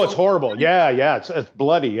 Oh, it's horrible. Yeah, it's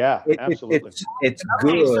bloody. Yeah, absolutely. It's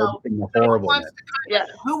good in the horribleness.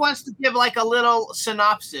 Who wants to give like a little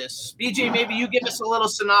synopsis? BJ, maybe you give us a little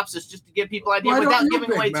synopsis just to give people an idea without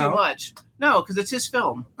giving away too much. No, because it's his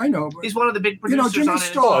film. I know. He's one of the big producers on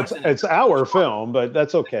it. It's our film, but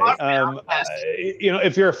that's okay.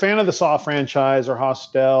 If you're a fan of the Saw franchise or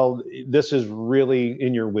Hostel, this is really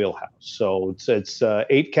in your wheelhouse. So it's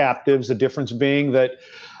 8 captives. The difference being that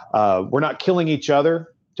we're not killing each other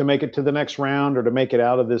to make it to the next round or to make it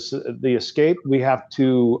out of the escape. We have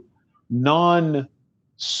to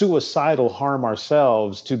non-suicidal harm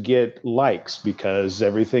ourselves to get likes because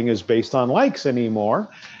everything is based on likes anymore.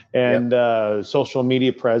 And social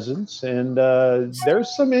media presence, and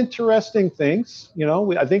there's some interesting things.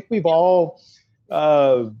 I think we've all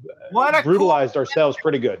brutalized ourselves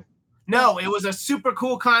pretty good. No, it was a super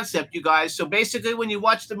cool concept, you guys. So basically, when you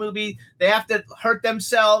watch the movie, they have to hurt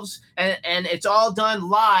themselves, and it's all done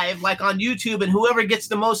live, like on YouTube. And whoever gets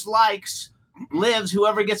the most likes lives.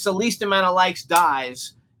 Whoever gets the least amount of likes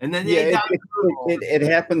dies. And then it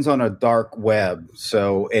happens on a dark web,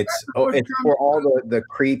 so it's for all the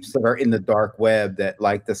creeps that are in the dark web that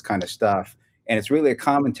like this kind of stuff, and it's really a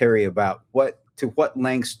commentary about what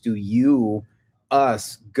lengths do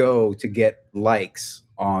us go to get likes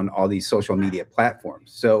on all these social media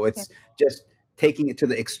platforms. So it's just taking it to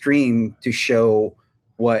the extreme to show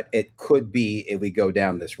what it could be if we go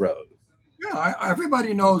down this road. Yeah,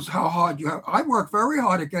 everybody knows how hard you have. I work very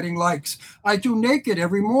hard at getting likes. I do naked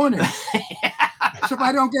every morning. So if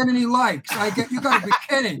I don't get any likes, you got to be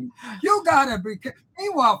kidding. You got to be kidding.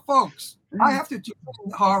 Meanwhile, folks, I have to do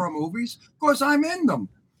horror movies because I'm in them.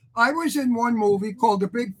 I was in one movie called The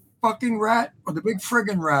Big Fucking Rat or The Big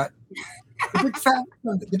Friggin' Rat.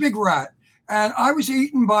 The Big Rat. And I was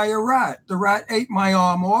eaten by a rat. The rat ate my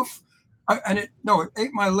arm off. It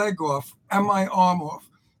ate my leg off and my arm off.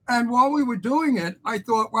 And while we were doing it, I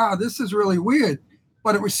thought, wow, this is really weird.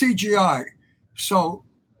 But it was CGI. So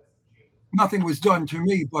nothing was done to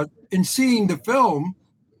me. But in seeing the film,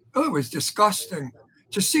 it was disgusting.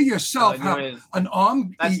 To see yourself have an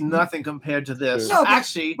arm. That's eaten. Nothing compared to this. No,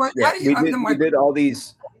 actually, but we did all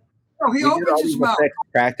these. No, he opens his mouth.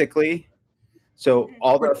 Practically. So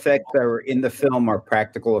all the effects that were in the film are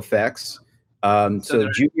practical effects. So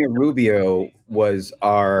Junior Rubio was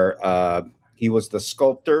he was the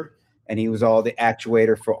sculptor, and he was all the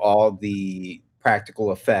actuator for all the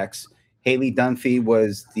practical effects. Haley Dunphy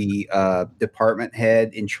was the department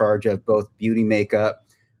head in charge of both beauty makeup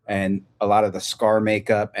and a lot of the scar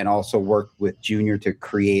makeup, and also worked with Junior to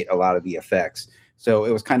create a lot of the effects. So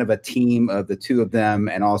it was kind of a team of the two of them,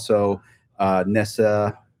 and also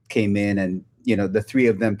Nessa came in, and the three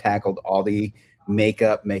of them tackled all the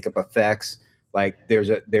makeup effects. Like there's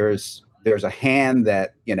a hand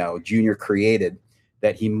that Junior created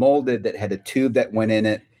that he molded that had a tube that went in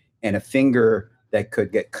it and a finger that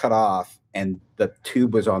could get cut off, and the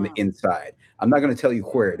tube was on the inside. I'm not going to tell you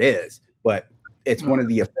where it is, but it's one of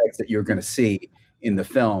the effects that you're going to see in the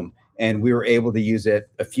film. And we were able to use it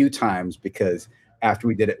a few times because after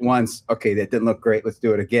we did it once, okay, that didn't look great, let's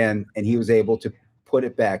do it again. And he was able to put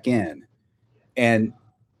it back in. And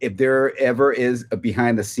if there ever is a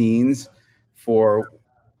behind the scenes for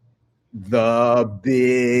the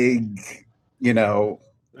big,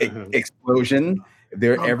 explosion, If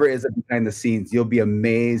there ever is a behind the scenes, you'll be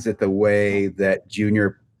amazed at the way that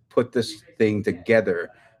Junior put this thing together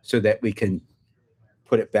so that we can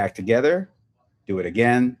put it back together, do it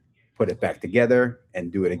again, put it back together,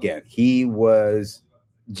 and do it again. He was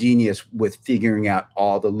genius with figuring out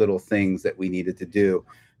all the little things that we needed to do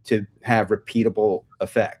to have repeatable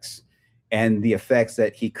effects. And the effects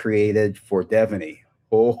that he created for Devanny.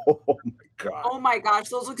 Oh my God. Oh my gosh,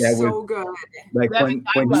 those look That so was- good. Like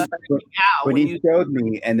when he showed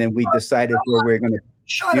me, and then we decided where we were going to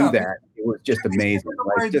do that, it was just amazing.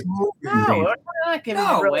 Like, just amazing. We're not giving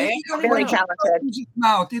it away. Very talented. His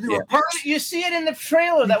mouth, either a person. You see it in the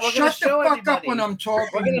trailer that we're going to Shut the show fuck everybody. up when I'm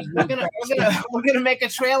talking. We're gonna make a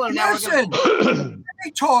trailer now. Listen, when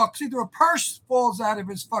he talks, either a purse falls out of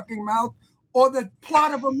his fucking mouth or the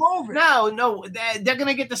plot of a movie. No, they're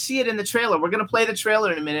gonna get to see it in the trailer. We're gonna play the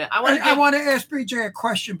trailer in a minute. I want to ask BJ a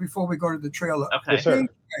question before we go to the trailer. Okay. Yes, sir.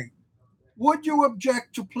 BJ, would you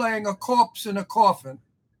object to playing a corpse in a coffin?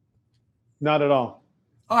 Not at all.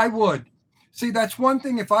 I would. See, that's one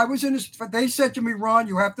thing. If I was if they said to me, Ron,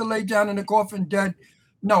 you have to lay down in a coffin dead.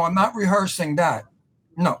 No, I'm not rehearsing that.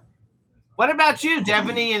 No. What about you,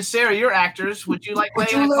 Devanny and Sarah? You're actors. Would you like Would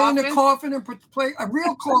play you in a lay coffin? in a coffin and play a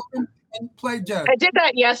real coffin and play dead? I did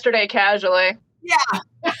that yesterday casually. Yeah.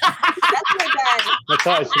 That's my bed. That's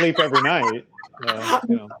how I sleep every night.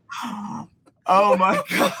 Oh my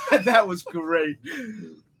God, that was great.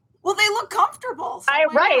 Well, they look comfortable. So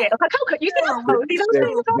Right. Like, how could you think how cozy those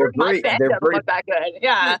things are? My bed doesn't look that good.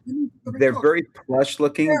 Yeah. They're very plush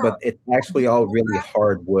looking, but it's actually all really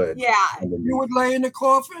hard wood. Yeah. You would lay in a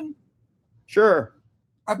coffin? Sure.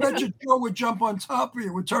 I bet you Joe would jump on top of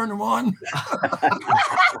you, would turn him on.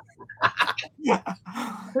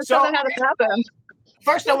 This doesn't have to happen.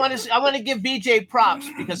 First, I want to give BJ props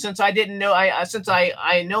because since I didn't know,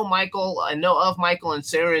 I know Michael, I know of Michael and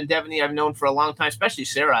Sarah and Devanny. I've known for a long time, especially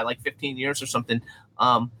Sarah, like 15 years or something.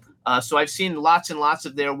 So I've seen lots and lots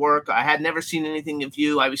of their work. I had never seen anything of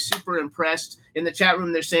you. I was super impressed. In the chat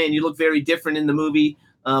room, they're saying you look very different in the movie,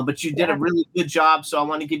 but you did a really good job. So I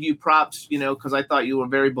want to give you props, because I thought you were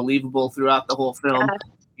very believable throughout the whole film.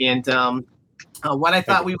 And what I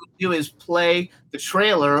thought we would do is play the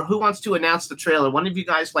trailer. Who wants to announce the trailer? One of you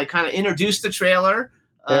guys kind of introduce the trailer.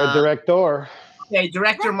 Director. Okay,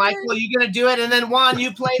 Director Michael, you're going to do it. And then Juan,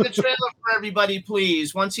 you play the trailer for everybody,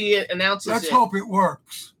 please. Once he announces Let's it. hope it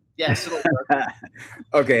works. Yes, it'll work.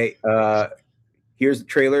 Okay, here's the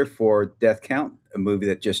trailer for Death Count, a movie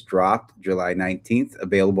that just dropped July 19th,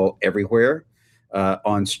 available everywhere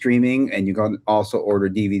on streaming, and you can also order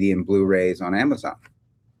DVD and Blu-rays on Amazon.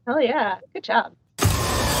 Oh yeah, good job.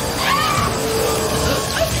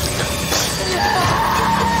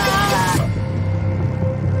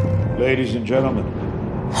 Ladies and gentlemen,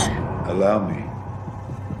 allow me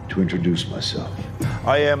to introduce myself.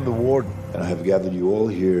 I am the Warden, and I have gathered you all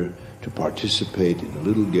here to participate in a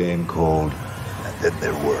little game called And Then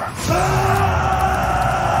There Were.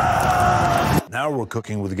 Now we're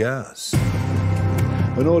cooking with gas.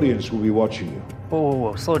 An audience will be watching you.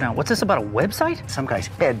 Whoa, slow down. What's this about a website? Some guy's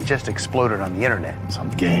head just exploded on the internet. Some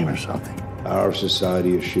game or something. Our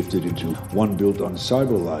society has shifted into one built on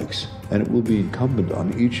cyber likes, and it will be incumbent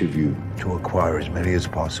on each of you to acquire as many as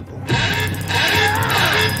possible.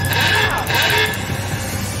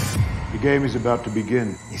 The game is about to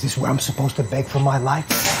begin. Is this where I'm supposed to beg for my life?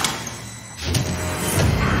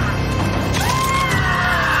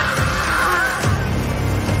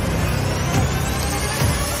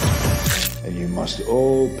 And you must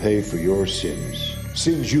all pay for your sins.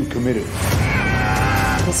 Sins you committed.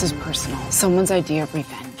 This is personal. Someone's idea of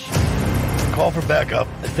revenge. Call for backup.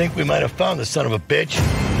 I think we might have found the son of a bitch.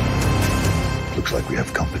 Looks like we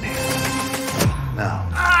have company. Now,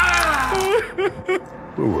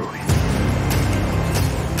 where were we?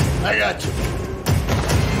 I got you.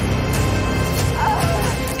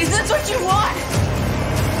 Is this what you want?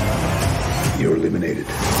 You're eliminated.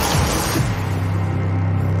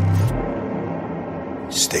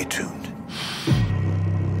 Stay tuned.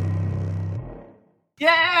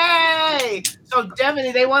 Yay! So,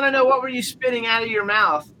 Devanny, they want to know, what were you spitting out of your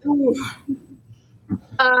mouth?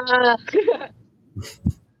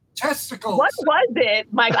 Testicles. What was it,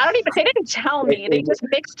 Mike? They didn't tell me. They just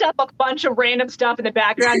mixed up a bunch of random stuff in the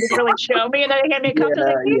background, didn't really show me, and then they had me come to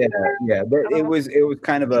the Yeah. But it was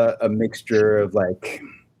kind of a mixture of like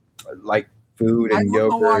food and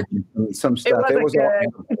yogurt and some stuff. It was all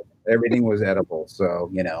everything was edible. So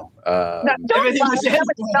you know, No, don't lie. That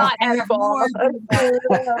was not edible.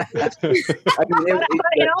 I mean,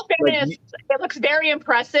 In all fairness, it looks very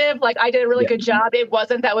impressive. Like I did a really good job. It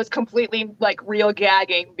wasn't that was completely like real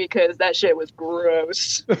gagging because that shit was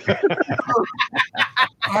gross.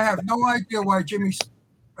 I have no idea why Jimmy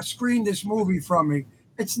screened this movie from me.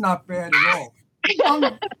 It's not bad at all.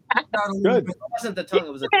 Good. It wasn't the tongue.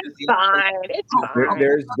 It was It's fine. It's fine.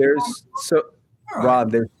 there's so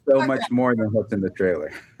Rob, there's so much more than what's in the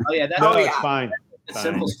trailer. Oh yeah, that's It's fine. It's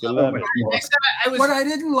simple Fine. stuff. Love it. Next time What I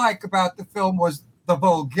didn't like about the film was the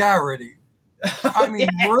vulgarity. I mean,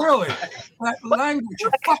 really, that language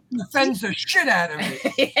fucking offends the shit out of me.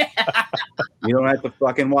 You don't have to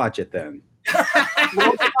fucking watch it then.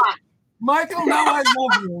 Michael, now I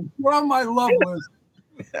love you. You're on my love list.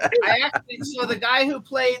 So the guy who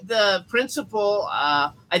played the principal,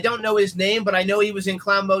 I don't know his name, but I know he was in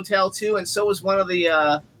Clown Motel 2, and so was one of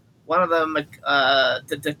the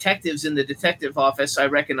detectives in the detective office. I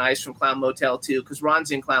recognized from Clown Motel 2 because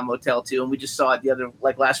Ron's in Clown Motel 2, and we just saw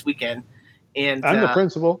it last weekend. And I'm the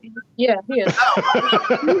principal. Yeah, he is.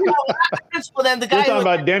 Principal. Then the guy We're talking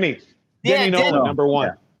about Denny. Denny Nolan, number one.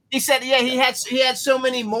 Yeah. He said, "Yeah, he had so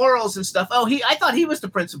many morals and stuff." Oh, I thought he was the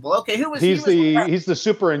principal. Okay, who was He's the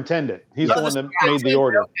superintendent. He's the one that made the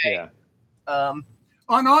order. Okay. Yeah.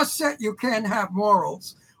 On our set, you can't have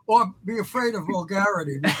morals or be afraid of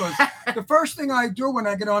vulgarity because the first thing I do when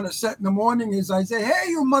I get on a set in the morning is I say, "Hey,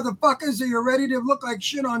 you motherfuckers, are you ready to look like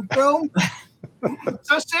shit on film?"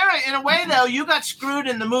 So, Sarah, in a way, though, you got screwed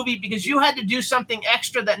in the movie because you had to do something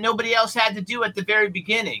extra that nobody else had to do at the very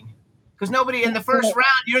beginning. Because nobody in the first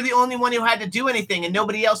round, you're the only one who had to do anything, and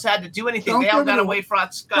nobody else had to do anything. They all got away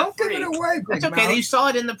scot-free. Don't give it away, That's okay. You saw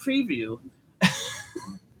it in the preview.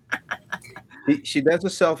 She does a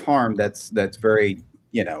self-harm that's very,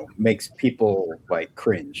 makes people like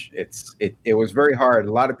cringe. It was very hard.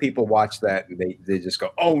 A lot of people watch that and they just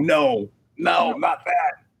go, "Oh no, not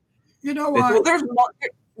that." You know what? Well,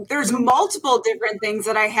 there's multiple different things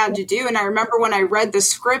that I had to do, and I remember when I read the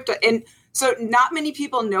script, and so not many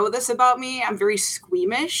people know this about me. I'm very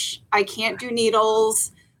squeamish. I can't do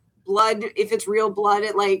needles, blood. If it's real blood,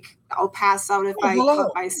 I'll pass out if I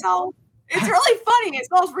cut myself. It's really funny.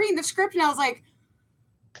 So I was reading the script and I was like,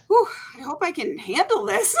 whew, I hope I can handle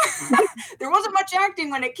this. There wasn't much acting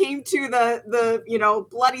when it came to the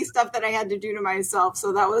bloody stuff that I had to do to myself.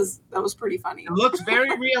 So that was pretty funny. It looks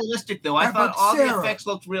very realistic, though. I thought all the effects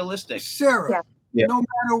looked realistic. Sarah, no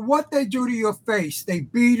matter what they do to your face, they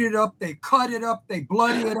beat it up, they cut it up, they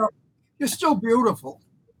bloody it up. You're still beautiful.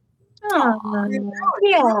 You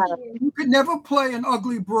could never play an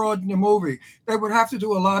ugly broad in a movie. They would have to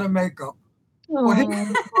do a lot of makeup. Or hit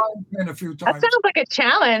a few times. That sounds like a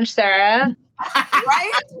challenge, Sarah.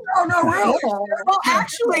 Right? No, really. Well,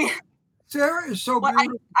 actually, Sarah is so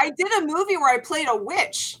beautiful. I did a movie where I played a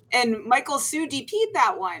witch, and Michael Sue DP'd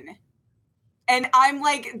that one. And I'm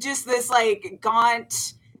just this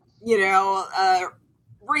gaunt,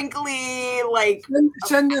 wrinkly,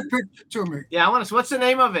 Send a picture to me. Yeah, I want to. What's the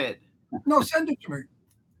name of it? No, send it to me.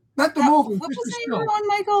 Not the movie. What was the name of one,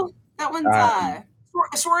 Michael? That one's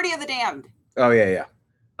Sorority of the Damned. Oh yeah.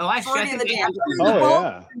 Oh, I Sorority of the Damned.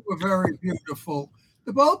 You were very beautiful.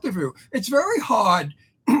 The both of you. It's very hard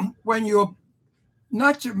when you're,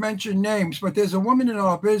 not to mention names, but there's a woman in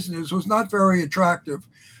our business who's not very attractive,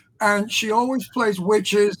 and she always plays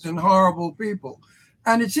witches and horrible people.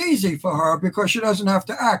 And it's easy for her because she doesn't have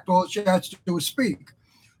to act. All she has to do is speak.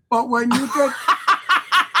 But when you get...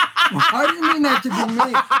 I didn't mean that to be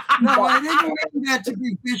mean. No, I didn't mean that to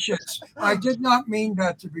be vicious. I did not mean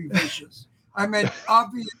that to be vicious. I meant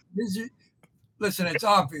obvious. Listen, it's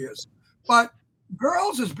obvious. But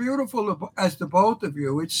girls as beautiful as the both of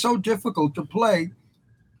you, it's so difficult to play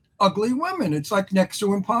ugly women. It's like next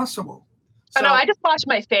to impossible. No, I just wash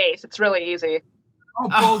my face. It's really easy. Oh,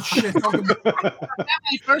 bullshit.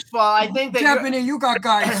 First of all, I think that Devanny, you got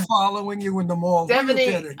guys following you in the mall.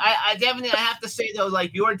 Devanny, I have to say though,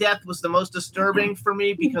 your death was the most disturbing for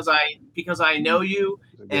me because I know you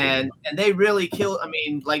and they really killed. I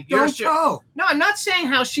mean, no, I'm not saying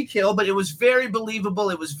how she killed, but it was very believable.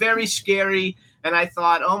 It was very scary, and I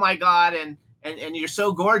thought, oh my God, and you're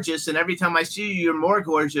so gorgeous, and every time I see you, you're more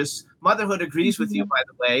gorgeous. Motherhood agrees with you, by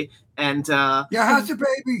the way, and how's your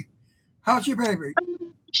baby? How's your baby?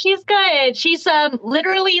 She's good. She's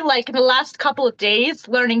literally in the last couple of days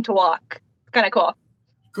learning to walk. Kind of cool.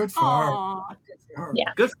 Good for her.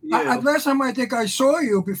 Yeah. Good for you. Last time I think I saw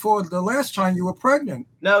you before the last time you were pregnant.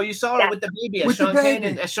 No, you saw her with the baby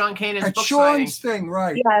at Sean Kanan's at book Sean's signing. thing,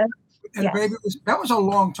 right? Yes. And baby that was a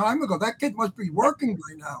long time ago. That kid must be working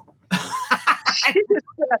by now.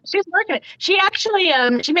 She's working it. She actually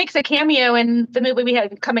she makes a cameo in the movie we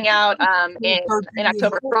had coming out in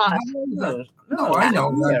October Frost. No, I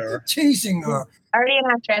know. That. Teasing her. Already an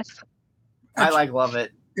actress. I love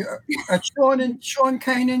it. Yeah, at Sean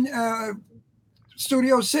Kanan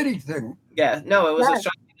Studio City thing. Yeah, no, it was a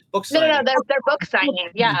book signing. No, their book signing.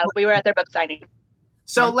 Yeah, we were at their book signing.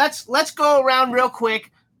 So let's go around real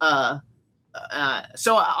quick.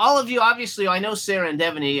 So all of you, obviously, I know Sarah and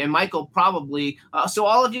Devanny and Michael probably. So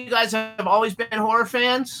all of you guys have always been horror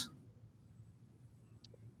fans?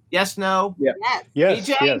 Yes, no? Yeah. Yes,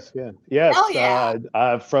 BJ? yes. Hell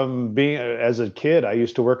yeah. From being as a kid, I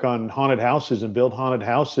used to work on haunted houses and build haunted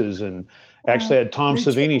houses, and actually had Tom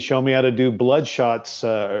Savini show me how to do blood wounds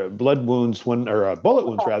bullet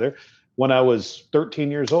wounds rather, when I was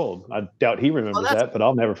 13 years old. I doubt he remembers that, but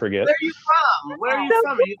I'll never forget. Where are you from? Where are you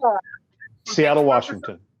from? Are you Seattle,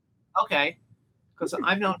 Washington. Okay. Because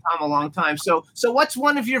I've known Tom a long time. So what's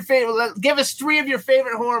one of your favorite? Give us 3 of your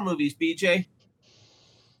favorite horror movies, BJ.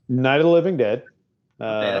 Night of the Living Dead.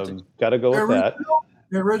 Got to go with that.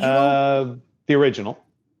 The original? The original.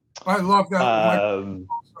 I love that.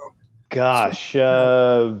 Gosh.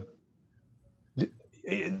 The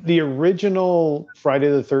original Friday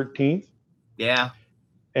the 13th. Yeah.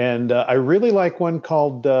 And I really like one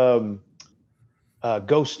called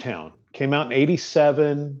Ghost Town. Came out in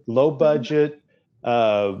 87, low budget.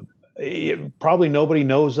 Probably nobody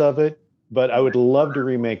knows of it, but I would love to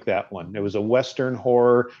remake that one. It was a Western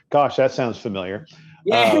horror. Gosh, that sounds familiar.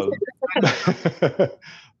 Yeah.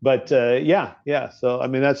 But yeah. So, I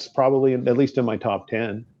mean, that's probably at least in my top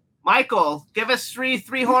 10. Michael, give us three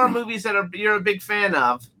horror movies that you're a big fan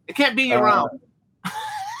of. It can't be your own.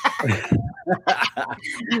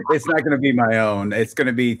 It's not going to be my own. It's going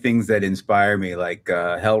to be things that inspire me, like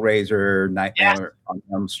Hellraiser, Nightmare on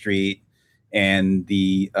Elm Street, and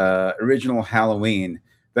the original Halloween.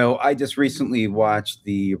 Though I just recently watched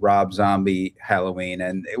the Rob Zombie Halloween,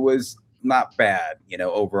 and it was not bad,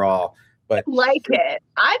 overall. But I like it.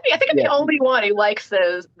 I think I'm the only one who likes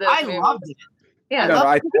those I movies. loved it. Yeah,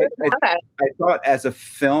 I thought as a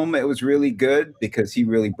film it was really good because he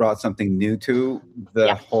really brought something new to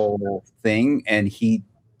the whole thing, and he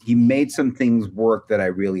made some things work that I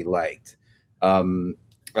really liked.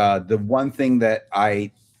 The one thing that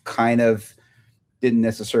I kind of didn't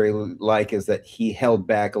necessarily like is that he held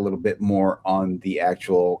back a little bit more on the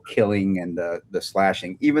actual killing and the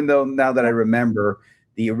slashing, even though now that I remember,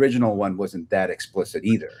 the original one wasn't that explicit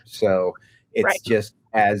either. So it's just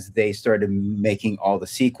as they started making all the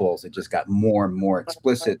sequels, it just got more and more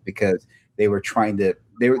explicit because they were trying to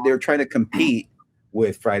compete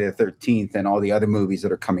with Friday the 13th and all the other movies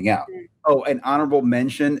that are coming out. Oh, an honorable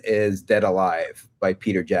mention is Dead Alive by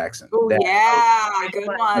Peter Jackson. Oh, yeah, good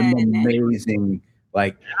one. Amazing.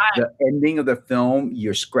 Like the ending of the film,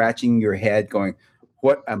 you're scratching your head going,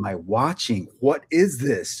 what am I watching? What is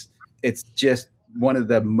this? It's just one of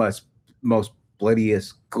the most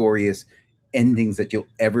bloodiest, goriest endings that you'll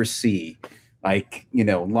ever see. Like,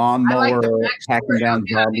 lawnmower, hacking down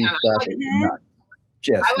zombies stuff.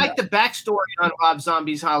 I like the backstory on Rob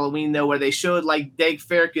Zombie's Halloween, though, where they showed like Dave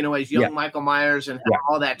Ferrick, as young Michael Myers and how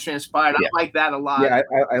all that transpired. I like that a lot. Yeah,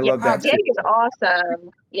 I love that. Dave is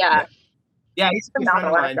awesome. Yeah. Yeah, he's a friend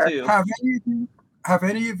of mine too. Have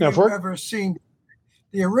any of you ever seen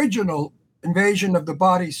the original Invasion of the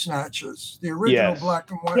Body Snatchers? The original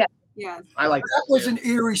black and white. Yes. I like that. Was an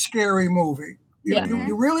eerie, scary movie.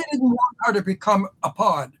 You really didn't want her to become a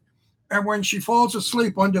pod. And when she falls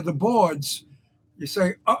asleep under the boards, you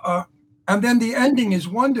say, And then the ending is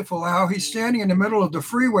wonderful, how he's standing in the middle of the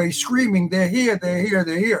freeway screaming, they're here, they're here,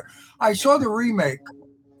 they're here. I saw the remake,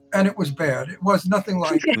 and it was bad. It was nothing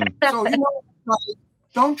like it. So,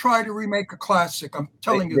 don't try to remake a classic. I'm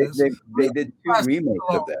telling you this. They did 2 remakes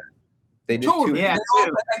of that. They did 2. Yeah,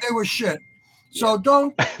 and they were shit. So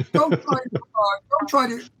don't play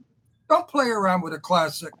around with a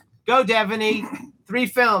classic. Go, Devanny. 3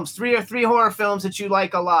 films, 3 horror films that you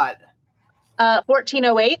like a lot.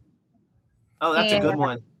 1408. Oh, that's a good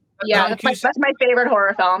one. Yeah, that's my favorite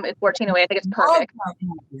horror film. It's 1408. I think it's perfect.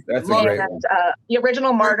 That's a great one. The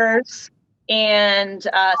Original Martyrs and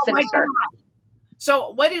Sinister.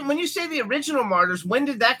 So when you say the Original Martyrs, when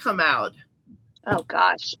did that come out? Oh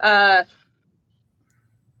gosh,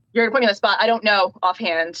 you're putting me on the spot. I don't know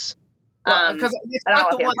offhand. Because it's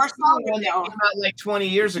not the one that came out like 20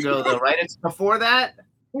 years ago, though, right? It's before that.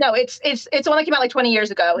 No, it's the one that came out like 20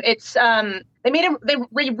 years ago. It's they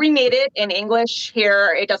remade it in English.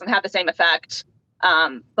 Here, it doesn't have the same effect.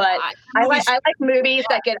 But I like movies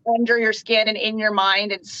that get under your skin and in your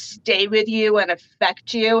mind and stay with you and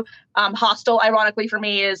affect you. Hostel, ironically for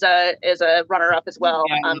me, is a runner-up as well.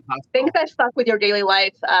 Yeah, things that fuck with your daily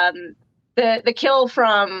life. The kill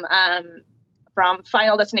from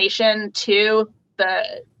Final Destination 2,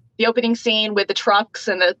 the opening scene with the trucks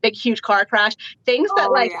and the big huge car crash, things that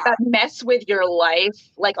that mess with your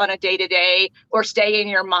life, like on a day-to-day, or stay in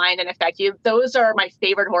your mind and affect you. Those are my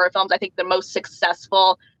favorite horror films. I think the most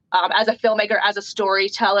successful. As a filmmaker, as a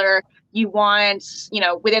storyteller, you want,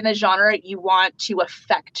 within the genre, you want to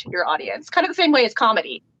affect your audience. Kind of the same way as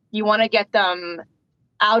comedy. You want to get them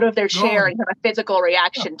out of their chair and have a physical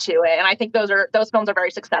reaction to it. And I think those films are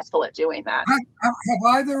very successful at doing that. Have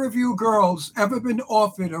either of you girls ever been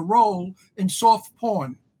offered a role in soft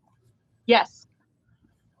porn? Yes.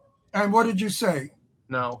 And what did you say?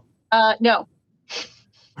 No. No.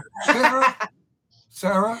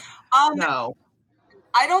 Sarah? No.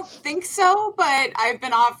 I don't think so, but I've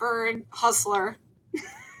been offered Hustler.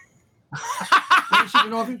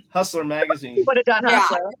 Hustler magazine. Would have done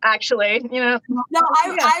Hustler, actually. No,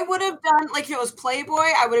 I would have done, like, if it was Playboy,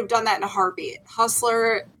 I would have done that in a heartbeat.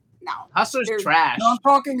 Hustler, no. Hustler's trash. No, I'm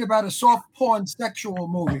talking about a soft porn sexual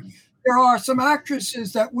movie. There are some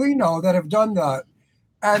actresses that we know that have done that,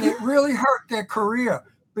 and it really hurt their career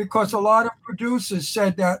because a lot of producers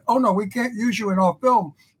said that, oh no, we can't use you in our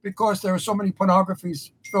film because there are so many pornography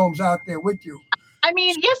films out there with you. I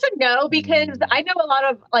mean, yes and no, because I know a lot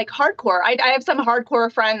of like hardcore. I have some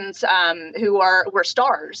hardcore friends who were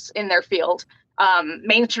stars in their field,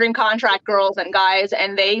 mainstream contract girls and guys,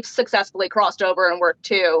 and they've successfully crossed over and worked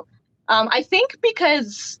too. I think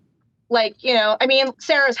because,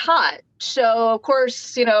 Sarah's hot, so of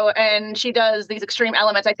course, and she does these extreme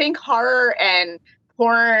elements. I think horror and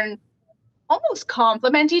porn almost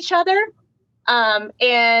complement each other.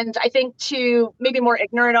 And I think to maybe more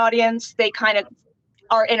ignorant audience, they kind of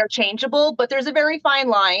are interchangeable, but there's a very fine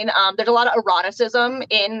line. There's a lot of eroticism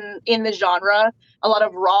in the genre, a lot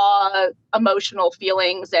of raw emotional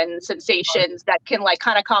feelings and sensations that can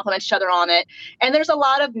kind of complement each other on it. And there's a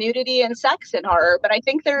lot of nudity and sex in horror, but I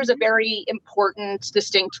think there's a very important,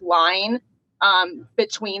 distinct line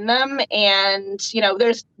between them. And,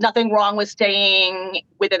 there's nothing wrong with staying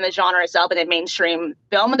within the genre itself and in mainstream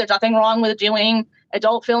film, and there's nothing wrong with doing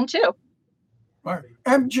adult film too. All right.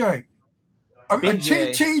 MJ.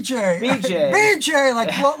 BJ. TJ. BJ,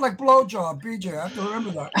 like blowjob. BJ, I have to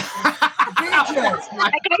remember that.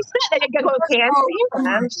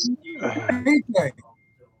 BJ,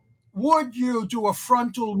 would you do a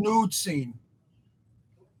frontal nude scene?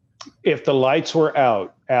 If the lights were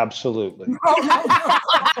out, absolutely.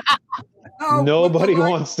 No, nobody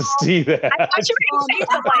wants to see that. I thought you were going to say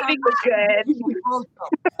the lighting was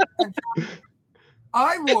good.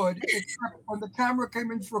 I would, except when the camera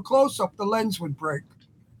came in for a close-up, the lens would break.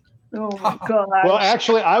 Oh my God. Well,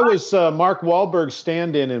 actually, I was Mark Wahlberg's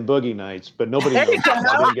stand-in Boogie Nights, but nobody knows. I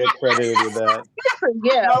didn't get credited with that.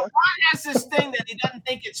 Yeah. Ron has this thing that he doesn't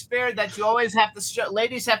think it's fair that you always have to show,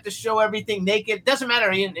 ladies have to show everything naked. Doesn't matter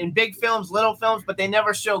in big films, little films, but they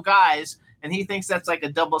never show guys. And he thinks that's like a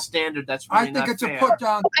double standard. That's really I think it's fair. a put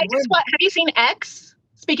down. Have you seen X?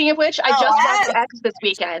 Speaking of which, I just watched X this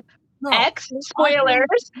weekend. No. X,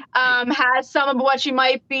 spoilers, has some of what you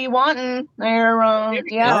might be wanting there.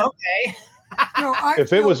 Yeah. Okay. No,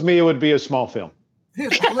 if it was me, it would be a small film.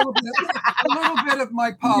 Here's a little bit of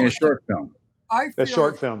my policy. A short film. A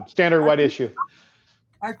short film. Standard white issue.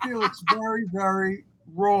 I feel it's very, very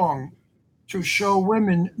wrong to show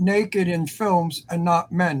women naked in films and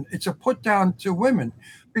not men. It's a put down to women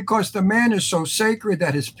because the man is so sacred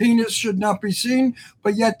that his penis should not be seen,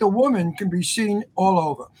 but yet the woman can be seen all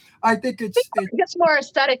over. I think it's more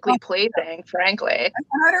aesthetically pleasing, frankly. And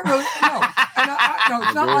I don't really know. And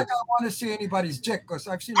it's not like I want to see anybody's dick because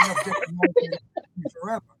I've seen enough dick in movies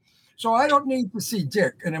forever. So I don't need to see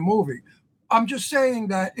dick in a movie. I'm just saying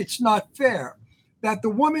that it's not fair that the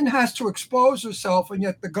woman has to expose herself and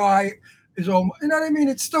yet the guy is all, you know what I mean?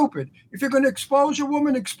 It's stupid. If you're going to expose a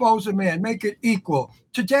woman, expose a man, make it equal.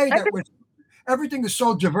 Today, everything is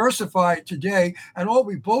so diversified today, and all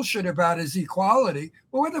we bullshit about is equality.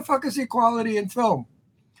 Well, where the fuck is equality in film?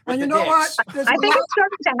 And you know what? I think it's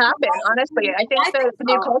starting to happen, honestly. I think the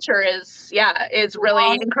new culture is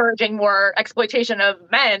really encouraging more exploitation of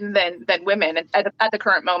men than women at the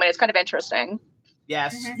current moment. It's kind of interesting.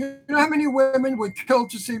 Yes. You know how many women would kill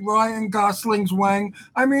to see Ryan Gosling's Wang?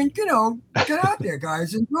 I mean, get out there,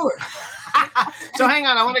 guys, and do it. So hang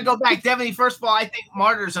on, I want to go back. Devanny, first of all, I think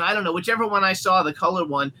Martyrs, and I don't know, whichever one I saw, the color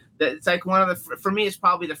one, that it's like one of the, for me, it's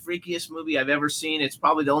probably the freakiest movie I've ever seen. It's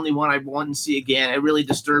probably the only one I want to see again. It really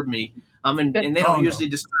disturbed me. And they don't usually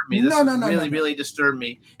disturb me. This really disturbed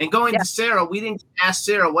me. And going to Sarah, we didn't ask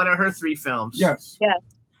Sarah, what are her 3 films? Yes.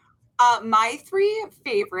 My 3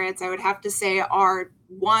 favorites, I would have to say, are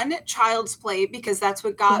 1, Child's Play, because that's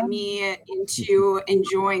what got me into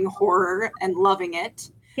enjoying horror and loving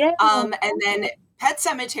it. And then Pet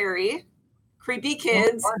Sematary, Creepy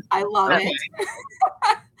Kids, I love it.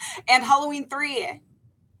 And Halloween 3.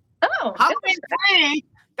 Oh, Halloween 3?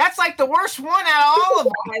 That's like the worst one out of all of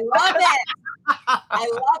them. I love it. I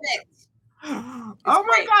love it. Oh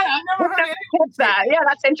my God, I've never heard of that. Yeah,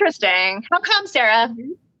 that's interesting. How come, Sarah?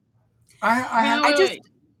 I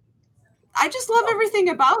just love everything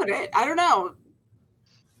about it. I don't know.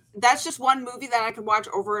 That's just one movie that I could watch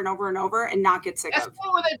over and over and over and not get sick of. That's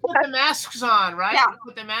where they put the masks on, right? Yeah. They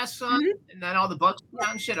put the masks on, and then all the bugs come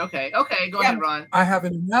out and shit. Okay, go ahead, Ron. I have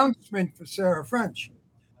an announcement for Sarah French.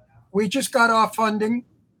 We just got our funding,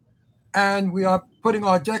 and we are putting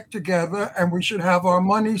our deck together, and we should have our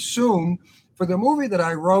money soon for the movie that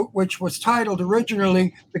I wrote, which was titled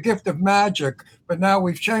originally The Gift of Magic, but now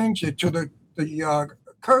we've changed it to the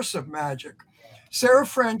Curse of Magic. Sarah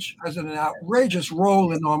French has an outrageous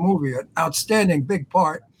role in our movie, an outstanding big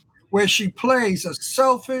part, where she plays a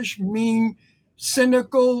selfish, mean,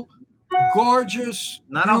 cynical, gorgeous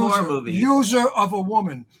user of a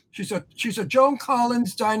woman. She's a Joan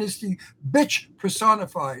Collins dynasty bitch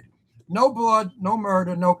personified. No blood, no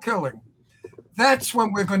murder, no killing. That's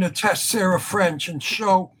when we're going to test Sarah French and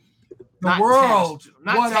show the world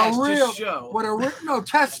what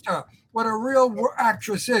a real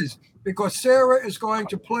actress is. Because Sarah is going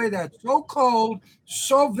to play that so cold,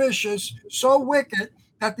 so vicious, so wicked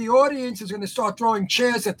that the audience is going to start throwing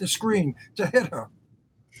chairs at the screen to hit her.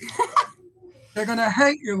 They're going to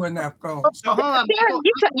hate you in that film. So hold on. Sarah,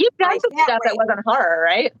 you've done some stuff that wasn't horror,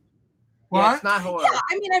 right? Yeah, it's not horror. Yeah,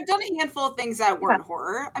 I mean, I've done a handful of things that weren't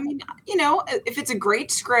horror. I mean, if it's a great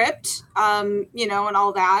script, and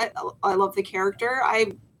all that, I love the character.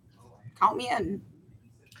 Count me in.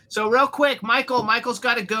 So real quick, Michael's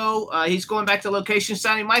got to go. He's going back to location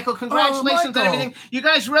signing. Michael, congratulations on everything. You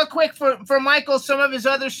guys, real quick for Michael, some of his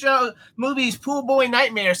other movies, Pool Boy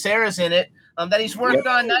Nightmare, Sarah's in it, that he's worked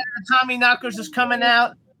on. Night of the Tommy Knockers is coming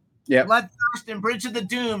out. Yeah. Bloodthirst and Bridge of the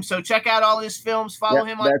Doom. So check out all his films. Follow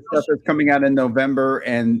him on that stuff is coming out in November.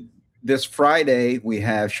 And this Friday, we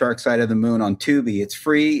have Shark Side of the Moon on Tubi. It's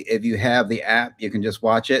free. If you have the app, you can just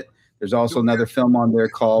watch it. There's also another film on there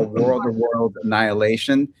called World of World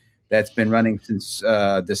Annihilation. That's been running since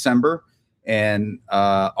December. And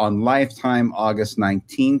on Lifetime, August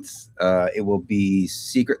 19th, it will be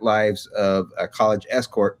Secret Lives of a College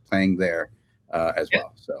Escort playing there as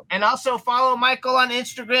well. So, and also follow Michael on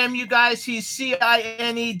Instagram, you guys. He's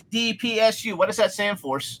CINEDPSU. What does that stand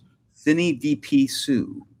for?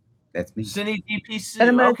 CineDPSU. That's me.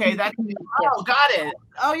 CineDPSU. Okay, got it.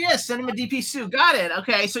 Oh yes, Cinema DPSU. Got it.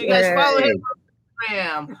 Okay, so you guys follow him.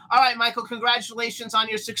 All right, Michael, congratulations on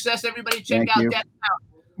your success. Everybody check out Death Out.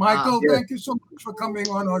 Michael, thank you so much for coming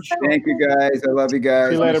on our show. Thank you, guys. I love you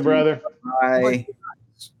guys. See you later, brother. Bye.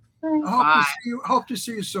 Hope to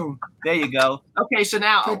see you soon. There you go. Okay, so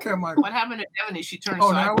now, take care, Michael. What happened to Devanny? She turned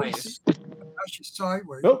sideways. Now she's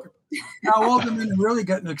sideways. Oh. Now all the men are really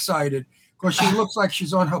getting excited because she looks like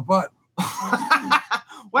she's on her butt.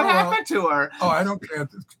 What happened to her? Oh, I don't care.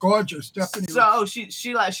 It's gorgeous, definitely. So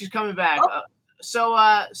she's coming back. So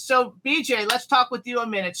BJ, let's talk with you a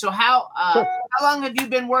minute. So how long have you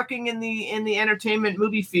been working in the entertainment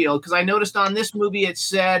movie field? Because I noticed on this movie it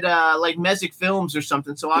said like Mezek Films or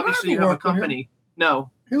something. So obviously you have a company. No,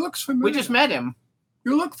 he looks familiar. We just met him.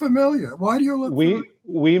 You look familiar. Why do you look?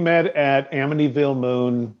 We met at Amityville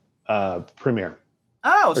Moon premiere.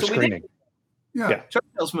 Oh, so screening. We did. Yeah,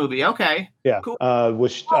 Churchill's movie. Okay. Yeah. Cool. I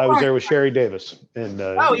was there with Sherry Davis. And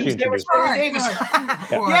he was there with Sherry Davis. Yeah,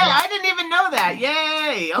 I didn't even know that.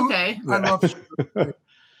 Yay. Okay. I love her.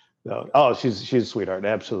 No. Oh, she's a sweetheart.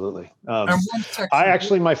 Absolutely.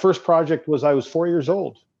 My first project was I was 4 years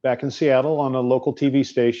old back in Seattle on a local TV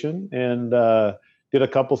station and did a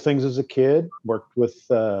couple things as a kid. Worked with,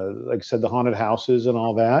 like I said, the haunted houses and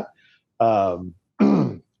all that.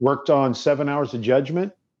 Worked on 7 Hours of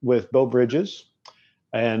Judgment with Beau Bridges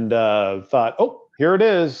and thought, here it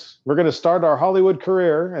is. We're going to start our Hollywood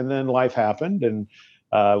career. And then life happened and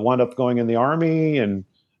wound up going in the Army. And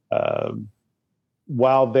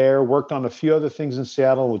while there, worked on a few other things in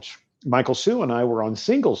Seattle, which Michael Sue and I were on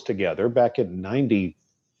singles together back in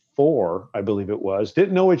 94, I believe it was.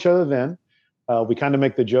 Didn't know each other then. We kind of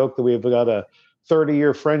make the joke that we've got a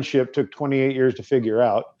 30-year friendship, took 28 years to figure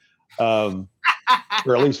out, or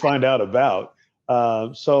at least find out about.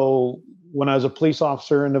 So when I was a police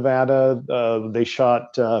officer in Nevada, they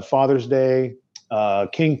shot Father's Day.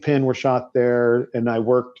 Kingpin were shot there, and I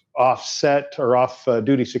worked off-set or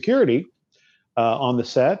off-duty security on the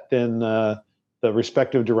set, and the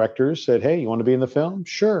respective directors said, hey, you want to be in the film?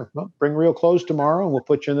 Sure. Well, bring real clothes tomorrow, and we'll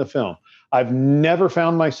put you in the film. I've never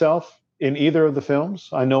found myself in either of the films.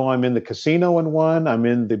 I know I'm in the casino in one. I'm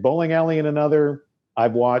in the bowling alley in another.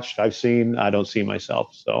 I've watched, I've seen, I don't see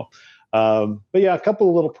myself. So, but yeah, a couple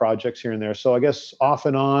of little projects here and there. So I guess off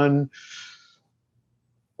and on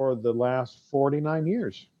for the last 49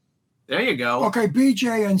 years. There you go. Okay,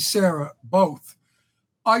 BJ and Sarah, both.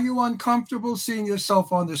 Are you uncomfortable seeing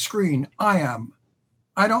yourself on the screen? I am.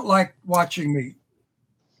 I don't like watching me.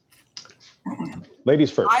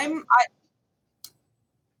 Ladies first.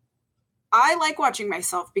 I like watching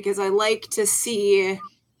myself because I like to see,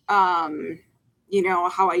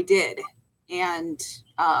 how I did. And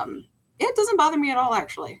it doesn't bother me at all,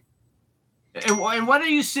 actually. And what are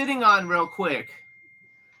you sitting on real quick?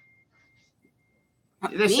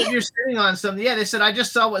 They said you're sitting on something. Yeah, they said, I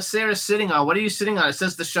just saw what Sarah's sitting on. What are you sitting on? It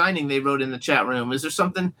says The Shining, they wrote in the chat room. Is there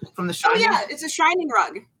something from The Shining? Oh, yeah, it's a Shining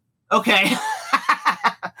rug. Okay.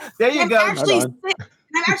 There you go.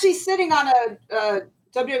 I'm actually sitting on a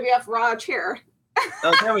WWF Raw chair.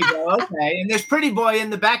 Oh, there we go. Okay. And there's Pretty Boy in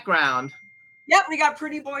the background. Yep, we got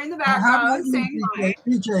Pretty Boy in the background saying hi.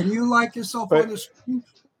 BJ, do you like yourself on the screen?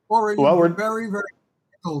 Or are you very, very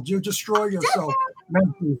difficult? You destroy yourself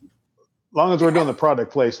mentally? As long as we're doing the product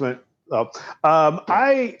placement.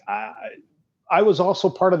 I was also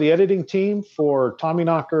part of the editing team for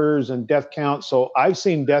Tommyknockers and Death Count. So I've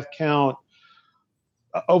seen Death Count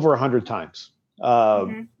over 100 times.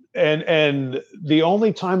 And the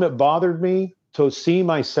only time it bothered me to see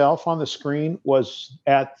myself on the screen was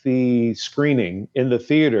at the screening in the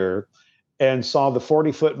theater and saw the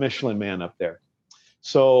 40-foot Michelin Man up there.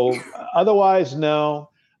 So otherwise, no.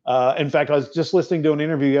 In fact, I was just listening to an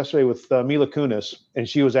interview yesterday with Mila Kunis, and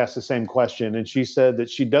she was asked the same question. And she said that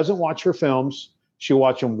she doesn't watch her films. She'll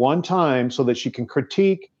watch them one time so that she can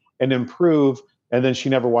critique and improve, and then she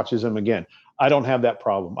never watches them again. I don't have that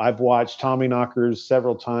problem. I've watched Tommyknockers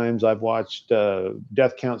several times. I've watched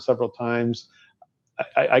Death Count several times.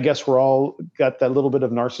 I guess we're all got that little bit of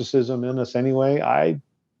narcissism in us anyway. I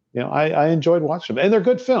enjoyed watching them, and they're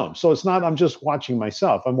good films. So it's not I'm just watching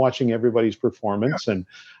myself. I'm watching everybody's performance. And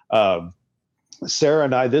Sarah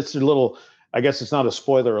and I, this is a little, I guess it's not a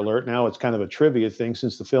spoiler alert now. It's kind of a trivia thing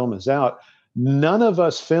since the film is out. None of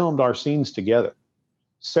us filmed our scenes together.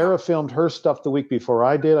 Sarah filmed her stuff the week before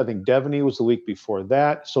I did. I think Devanny was the week before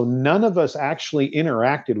that. So none of us actually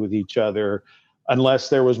interacted with each other unless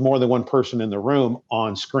there was more than one person in the room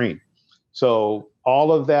on screen. So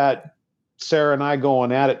all of that, Sarah and I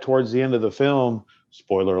going at it towards the end of the film,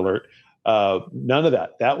 spoiler alert, none of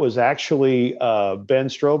that. That was actually Ben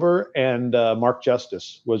Strober and Mark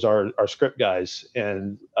Justice was our script guys.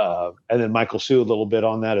 And then Michael Sue a little bit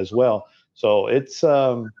on that as well. So it's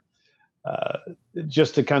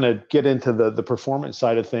just to kind of get into the performance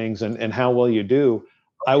side of things and how well you do.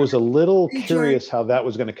 I was a little curious how that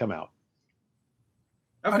was going to come out.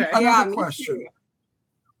 Okay. Another question.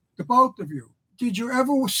 To both of you. Did you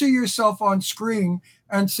ever see yourself on screen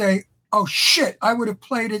and say, oh, shit, I would have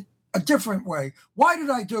played it a different way? Why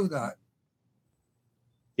did I do that?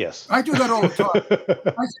 Yes. I do that all the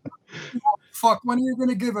time. I say, fuck, when are you going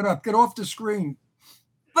to give it up? Get off the screen.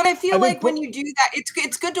 But I feel like when you do that,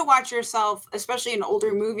 it's good to watch yourself, especially in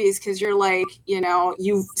older movies, because you're like,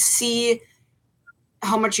 you see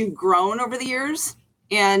how much you've grown over the years.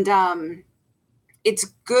 And it's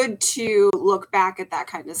good to look back at that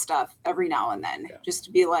kind of stuff every now and then, just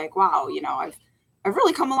to be like, wow, I've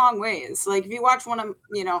really come a long ways. Like if you watch one of,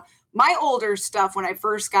 my older stuff when I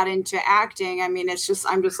first got into acting, I mean, I'm just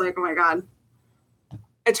like, oh my God,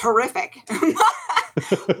 it's horrific.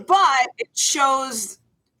 But it shows,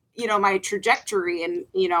 my trajectory and,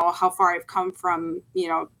 how far I've come from,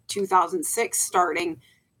 2006 starting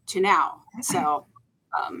to now. So,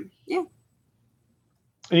 yeah.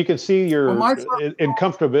 And you can see your in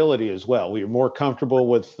comfortability as well. We're more comfortable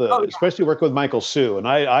with, especially working with Michael Sue. And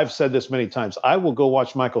I've said this many times. I will go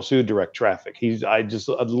watch Michael Sue direct Traffic. I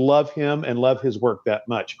love him and love his work that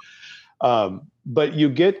much. But you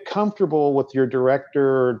get comfortable with your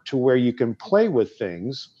director to where you can play with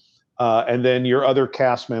things. And then your other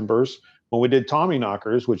cast members. When we did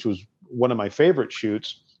Tommyknockers, which was one of my favorite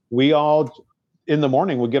shoots, we all in the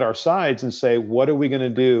morning would get our sides and say, what are we going to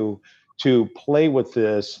do to play with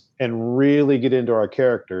this and really get into our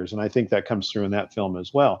characters? And I think that comes through in that film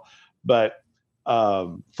as well. But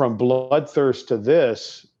from Bloodthirst to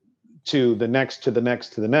this, to the next, to the next,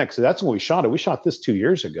 to the next. So that's when we shot it. We shot this 2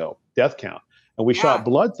 years ago, Death Count. And we shot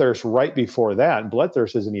Bloodthirst right before that. And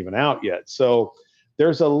Bloodthirst isn't even out yet. So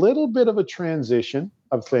there's a little bit of a transition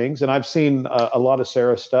of things. And I've seen a lot of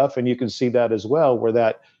Sarah's stuff, and you can see that as well, where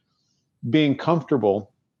that being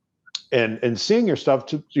comfortable and seeing your stuff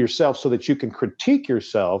to yourself so that you can critique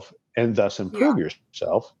yourself and thus improve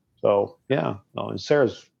yourself. So, yeah. No, and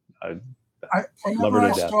Sarah's, I love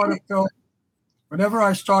her to death. Whenever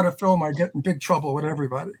I start a film, I get in big trouble with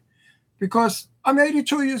everybody because I'm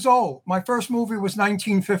 82 years old. My first movie was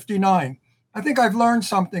 1959. I think I've learned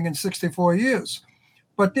something in 64 years.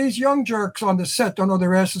 But these young jerks on the set don't know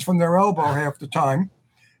their asses from their elbow half the time.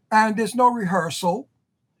 And there's no rehearsal.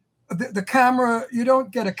 The camera, you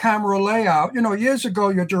don't get a camera layout. You know, years ago,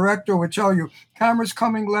 your director would tell you, camera's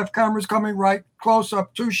coming left, camera's coming right, close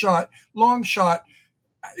up, 2-shot, long shot,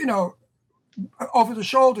 you know, over the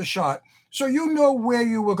shoulder shot. So you know where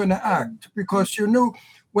you were going to act because you knew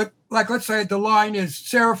what, like, let's say the line is,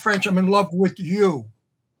 Sarah French, I'm in love with you.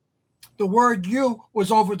 The word you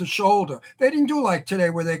was over the shoulder. They didn't do like today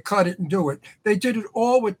where they cut it and do it. They did it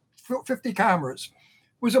all with 50 cameras.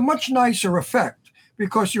 It was a much nicer effect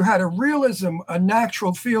because you had a realism, a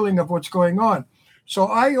natural feeling of what's going on. So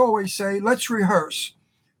I always say, let's rehearse.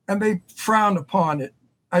 And they frown upon it.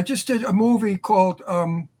 I just did a movie called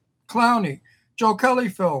Clowney, Joe Kelly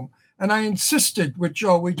film. And I insisted with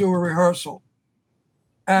Joe, we do a rehearsal.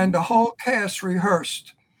 And the whole cast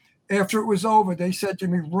rehearsed. After it was over, they said to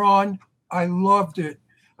me, Ron, I loved it.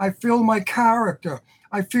 I feel my character.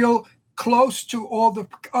 I feel close to all the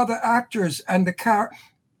other actors and the character.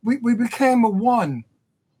 We became a one,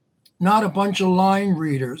 not a bunch of line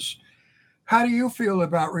readers. How do you feel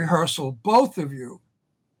about rehearsal, both of you?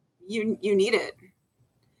 You need it.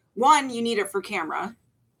 One, you need it for camera.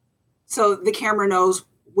 So the camera knows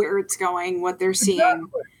where it's going, what they're seeing.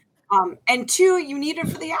 Exactly. And two, you need it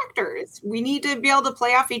for the actors. We need to be able to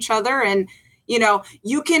play off each other. And, you know,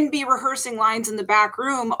 you can be rehearsing lines in the back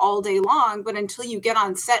room all day long, but until you get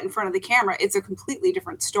on set in front of the camera, it's a completely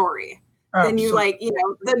different story. Then you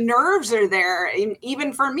the nerves are there. And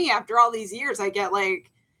even for me, after all these years, I get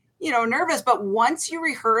nervous. But once you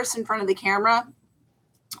rehearse in front of the camera,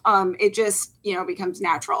 it just, becomes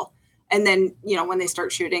natural. And then, when they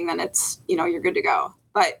start shooting, then it's, you're good to go.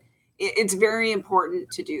 But it's very important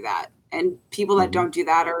to do that. And people that don't do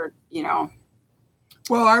that are,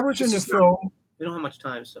 Well, I was in the film. We don't have much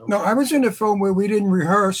time, so. No, I was in a film where we didn't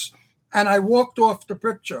rehearse, and I walked off the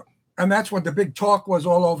picture. And that's what the big talk was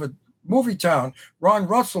all over Movie Town. Ron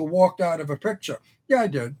Russell walked out of a picture. Yeah, I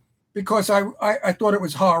did. Because I thought it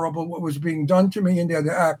was horrible what was being done to me and the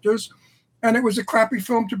other actors. And it was a crappy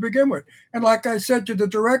film to begin with. And like I said to the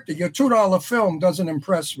director, your $2 film doesn't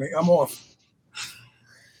impress me. I'm off.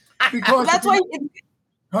 Because that's why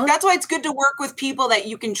it's good to work with people that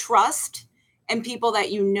you can trust and people that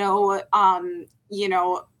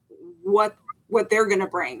what they're going to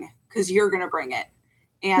bring, because you're going to bring it.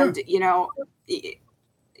 And,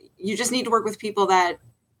 you just need to work with people that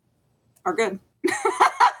are good.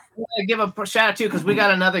 I give a shout out too, because we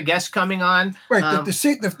got another guest coming on. Right.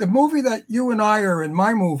 The movie that you and I are in,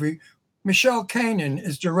 my movie, Michelle Kanan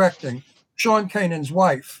is directing, Sean Kanan's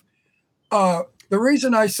wife. The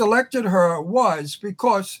reason I selected her was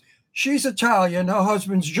because she's Italian, her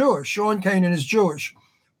husband's Jewish. Sean Kanan is Jewish.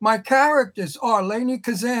 My characters are, Lainey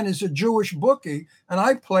Kazan is a Jewish bookie, and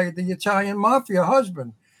I played the Italian mafia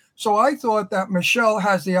husband. So I thought that Michelle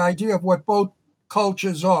has the idea of what both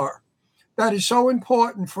cultures are. That is so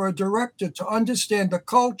important for a director to understand the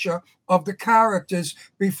culture of the characters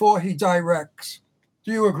before he directs.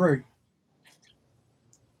 Do you agree?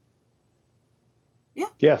 Yeah.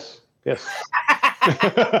 Yes. Thanks,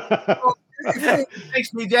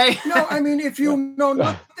 BJ. No, I mean, if you know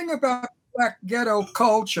nothing about Black ghetto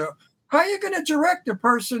culture, how are you going to direct a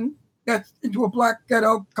person that's into a Black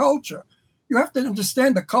ghetto culture? You have to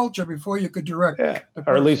understand the culture before you could direct. Yeah.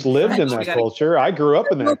 Or at least lived in that culture. I grew up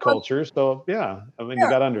in that culture. So, yeah. I mean, you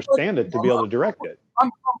got to understand it to be able to direct it. I'm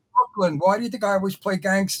from Brooklyn. Why do you think I always play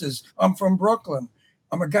gangsters? I'm from Brooklyn.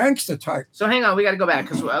 I'm a gangster type. So hang on. We got to go back.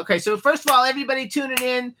 So first of all, everybody tuning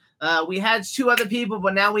in. We had two other people,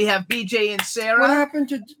 but now we have BJ and Sarah. What happened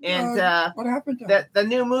to the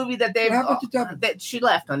new movie that they've that she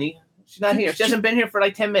left, honey? She's not here. She hasn't been here for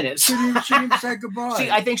like 10 minutes. She didn't say goodbye.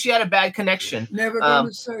 I think she had a bad connection. Never going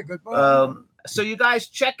to say goodbye. So you guys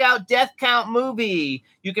check out Death Count Movie.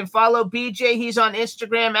 You can follow BJ. He's on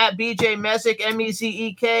Instagram at BJ Mezek,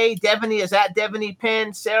 Mezek. Devanny is at Devanny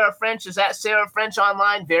Pinn. Sarah French is at Sarah French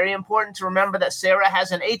Online. Very important to remember that Sarah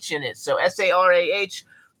has an H in it. So SARAH,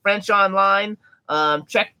 French Online.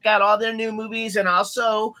 Check out all their new movies. And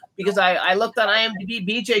also, because I looked on IMDb.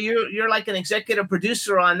 BJ, you're like an executive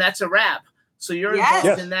producer on That's a Wrap, so you're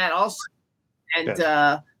involved in that also. And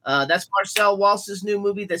that's Marcel Walsh's new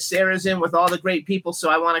movie that Sarah's in with all the great people. So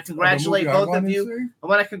I want to congratulate both of you. I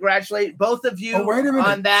want to congratulate both of you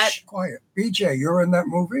on that. Shh, quiet. BJ, you're in that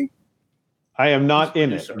movie? I am not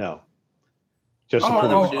in it, no. Just a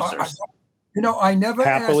producer. I never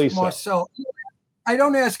Happily asked Marcel. I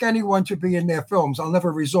don't ask anyone to be in their films. I'll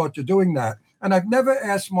never resort to doing that. And I've never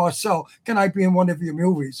asked Marcel, can I be in one of your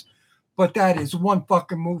movies? But that is one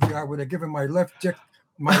fucking movie I would have given my left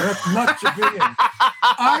nut to be in.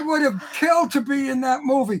 I would have killed to be in that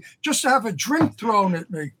movie, just to have a drink thrown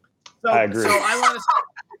at me. I agree. So I want to say,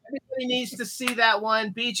 everybody needs to see that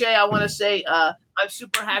one. BJ, I want to say I'm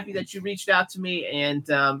super happy that you reached out to me, and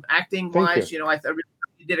acting-wise, I thought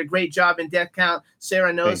you did a great job in Death Count.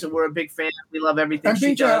 Sarah knows that we're a big fan. We love everything and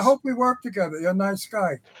she BJ, does. I hope we work together. You're a nice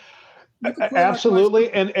guy.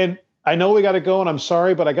 Absolutely. And I know we got to go, and I'm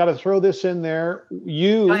sorry, but I got to throw this in there.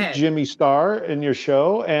 You, Jimmy Star, in your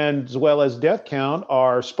show, and as well as Death Count,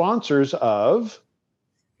 are sponsors of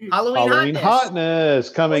Halloween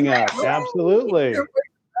Hotness coming out. Absolutely.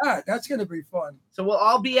 That's going to be fun. So we'll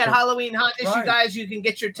all be at Halloween Hotness. Right. You guys, you can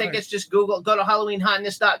get your tickets. Just go to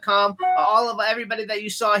HalloweenHotness.com. Everybody that you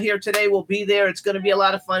saw here today will be there. It's going to be a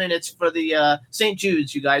lot of fun, and it's for the St.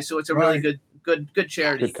 Jude's, you guys. So it's a really good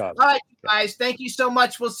charity. Good cause. All right, you guys. Thank you so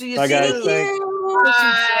much. We'll see you Bye, soon. guys. Thanks.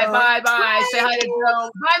 Bye. Say hi to Joe.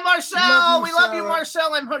 Bye, Marcel. We love you,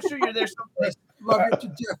 Marcel. I'm sure you're there someplace. Love you to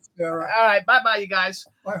death, Sarah. All right. Bye, you guys.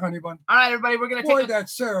 Bye, honey bun. All right, everybody. We're going to take that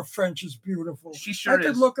Sarah French is beautiful. She sure I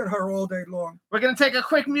could is. look at her all day long. We're going to take a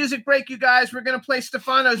quick music break, you guys. We're going to play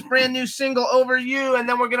Stefano's brand new single, Over You, and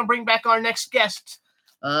then we're going to bring back our next guest.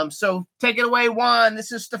 So take it away, Juan.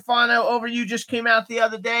 This is Stefano. Over You just came out the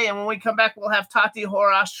other day, and when we come back, we'll have Taty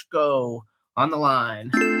Horoshko on the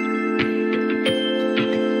line.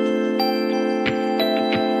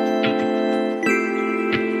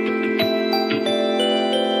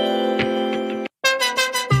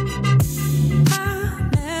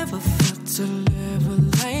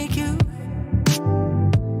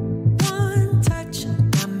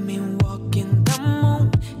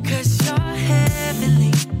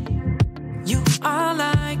 All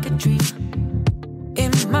like a dream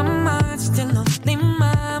in my mind, still only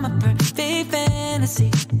my perfect fantasy.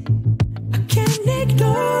 I can't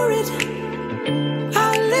ignore it.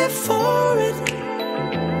 I live for it.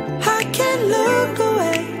 I can't look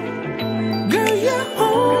away. Girl, you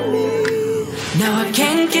own me. Now I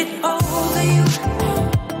can't get over you.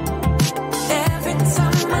 Every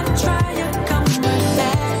time I try, I come right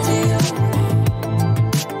back to you.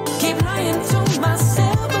 Keep lying to myself.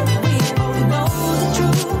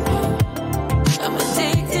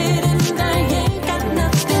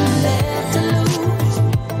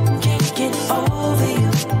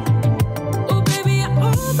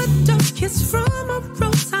 Kiss from a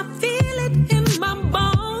rose, I feel it in my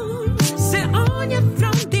bones. Sit on your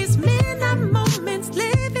throne, these midnight moments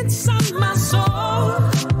live inside my soul.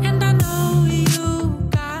 And I know you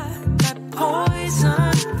got that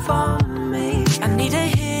poison for me. I need a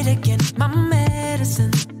hit again, my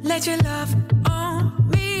medicine. Let your love on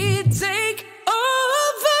me take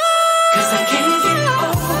over. 'Cause I can't get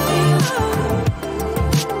over you.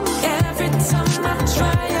 Every time I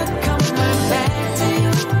try, I come right back to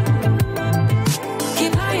you.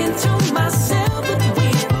 To myself, but we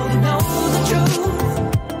both know the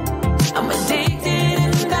truth. I'm addicted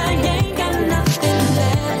and I ain't got nothing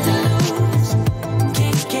left to lose.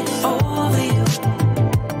 Can't get over you.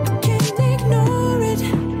 Can't ignore it.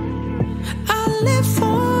 I live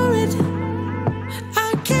for it. I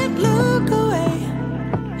can't look away.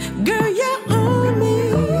 Girl, you own me.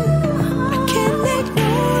 I can't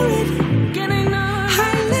ignore it.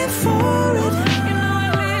 I live for it.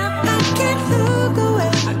 I can't look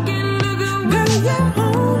away. Girl, you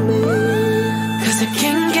own me. 'Cause I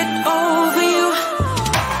can't get over you.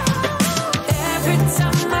 Every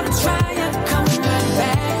time I try, I come right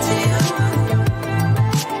back to you.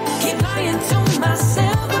 Keep lying to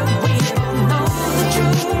myself, but we don't know the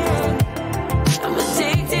truth. I'm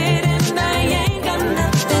addicted and I ain't got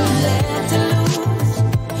nothing left to lose.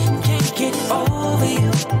 Can't get over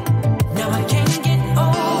you. No, I can't get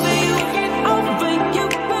over you.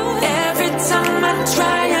 Every time I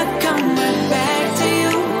try, I come right back to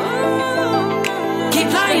you. Keep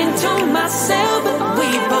lying to myself, but we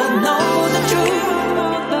both know the truth.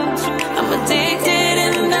 I'm addicted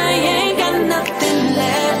and I ain't got nothing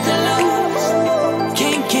left to lose.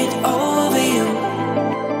 Can't get over you.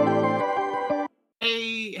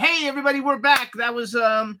 Hey, everybody, we're back. That was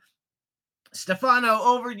Stefano,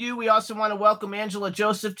 over you. We also want to welcome Angela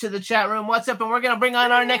Joseph to the chat room. What's up? And we're going to bring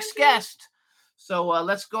on our next guest. So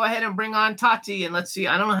let's go ahead and bring on Taty. And let's see.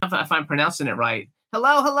 I don't know if I'm pronouncing it right.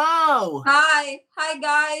 Hello, hello. Hi. Hi,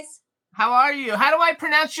 guys. How are you? How do I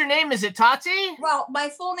pronounce your name? Is it Taty? Well, my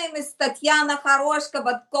full name is Taty Horoshko,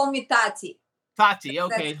 but call me Taty. Taty,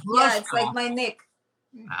 okay. Yeah, it's like my nick.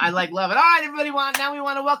 I love it. All right, everybody. Now we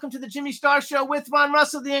want to welcome to the Jimmy Star Show with Ron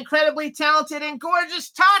Russell, the incredibly talented and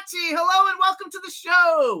gorgeous Taty. Hello and welcome to the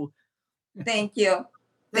show. Thank you.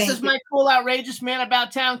 This is my cool, outrageous man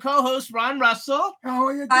about town co-host, Ron Russell. How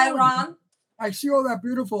are you doing? Hi, Ron. I see all that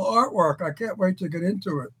beautiful artwork. I can't wait to get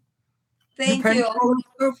into it. Thank paint you. all that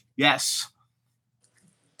stuff? Yes.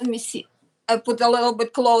 Let me see. I put a little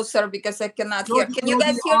bit closer because I cannot hear. Can you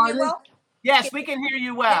guys hear me well? Yes, we can hear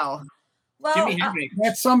you well. Well, Jimi Hendrix.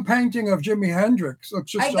 That's some painting of Jimi Hendrix.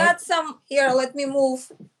 Looks just I like got some here. Let me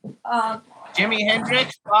move. Jimi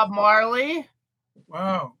Hendrix, Bob Marley.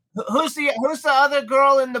 Wow. Who's the other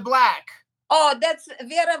girl in the black? Oh, that's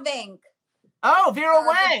Vera Wang. Oh, Vera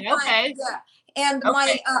Wang. Okay. Yeah. And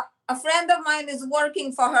my a friend of mine is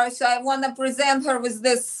working for her, so I want to present her with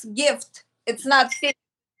this gift. It's not finished,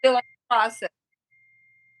 still in process.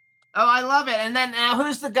 Oh, I love it. And then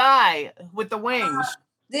who's the guy with the wings?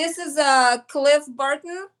 This is Cliff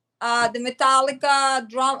Burton, the Metallica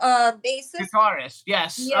drum bassist. Guitarist.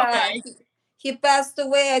 Yes. Yeah, Okay. he passed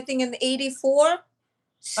away, I think, in '84.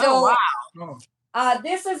 So,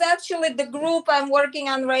 this is actually the group I'm working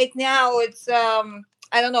on right now. It's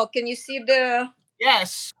I don't know. Can you see the?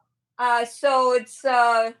 Yes. So it's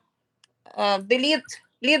the lead.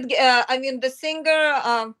 I mean the singer.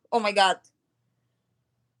 Oh my God.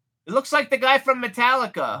 It looks like the guy from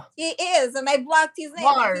Metallica. He is, and I blocked his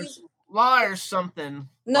name. Lars something.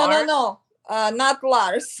 No, Lars? no, not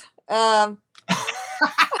Lars.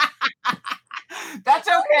 That's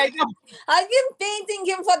okay. I've been painting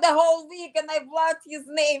him for the whole week, and I blocked his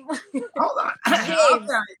name. Hold on. James.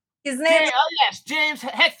 Okay. His name. Oh yes, James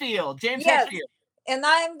Hetfield. James Yes. Hetfield. And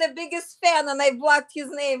I'm the biggest fan, and I blocked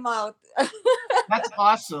his name out. That's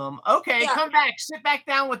awesome. Okay, Yeah. come back. Sit back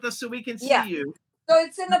down with us so we can see Yeah. you. So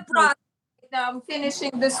it's in the process. Now I'm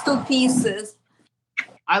finishing these two pieces.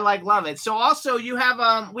 I love it. So also you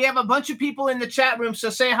have we have a bunch of people in the chat room. So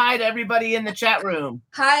say hi to everybody in the chat room.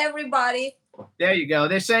 Hi, everybody. There you go.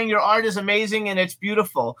 They're saying your art is amazing and it's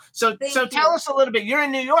beautiful. So Thank tell you. us a little bit. You're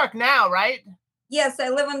in New York now, right? Yes, I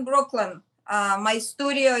live in Brooklyn. My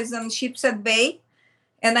studio is in Sheepshead Bay,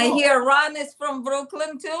 and I hear Ron is from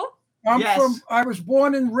Brooklyn too. I was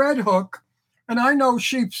born in Red Hook, and I know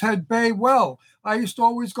Sheepshead Bay well. I used to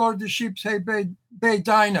always go to the Sheepshead Bay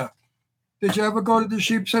Diner. Did you ever go to the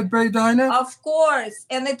Sheepshead Bay Diner? Of course,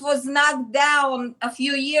 and it was knocked down a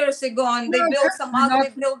few years ago, and they built some ugly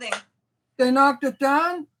building. They knocked it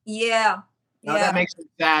down? Yeah. No, that makes him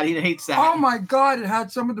sad. He hates that. Oh my God, it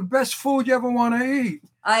had some of the best food you ever want to eat.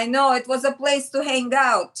 I know. It was a place to hang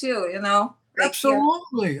out too, you know.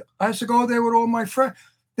 Absolutely. I used to go there with all my friends.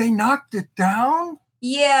 They knocked it down?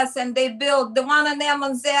 Yes, and they built the one on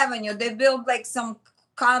Emmons Avenue. They built like some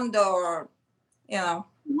condo or, you know.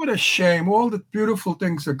 What a shame. All the beautiful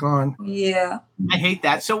things are gone. Yeah. I hate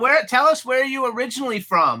that. So tell us where you originally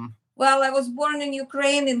from? Well, I was born in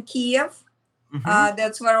Ukraine, in Kiev.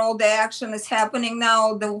 That's where all the action is happening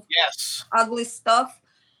now, the ugly stuff.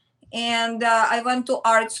 And I went to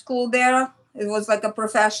art school there. It was like a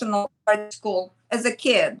professional art school as a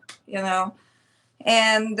kid, you know.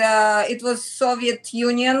 And it was Soviet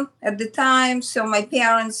Union at the time. So my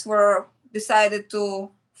parents decided to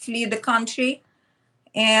flee the country.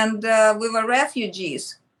 And we were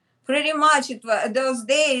refugees. Pretty much those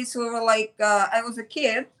days we were like, I was a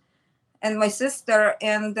kid and my sister,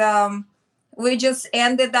 and we just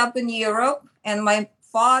ended up in Europe, and my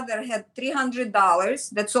father had $300.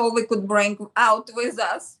 That's all we could bring out with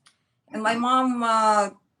us. And my mom,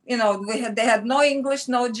 you know, they had no English,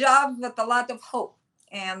 no job, but a lot of hope.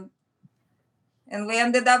 And we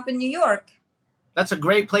ended up in New York. That's a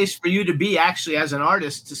great place for you to be, actually, as an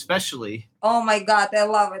artist, especially. Oh my God, I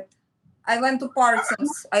love it. I went to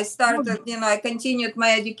Parsons. I started, you know, I continued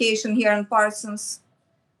my education here in Parsons.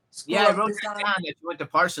 School I of wrote Design. that down that you went to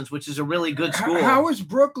Parsons, which is a really good school. How is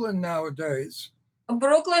Brooklyn nowadays?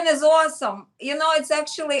 Brooklyn is awesome. You know, it's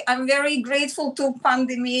actually, I'm very grateful to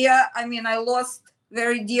pandemia. I mean, I lost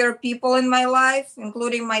very dear people in my life,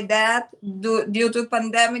 including my dad, due to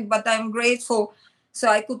pandemic, but I'm grateful. So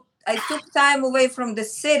I took time away from the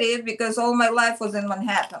city because all my life was in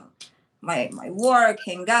Manhattan. My work,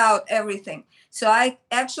 hang out, everything. So I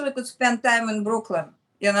actually could spend time in Brooklyn,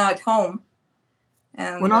 you know, at home.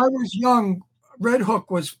 And when I was young, Red Hook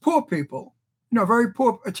was poor people. very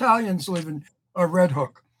poor Italians live in Red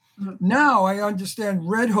Hook. Now I understand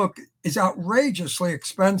Red Hook is outrageously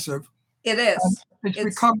expensive. It is. It's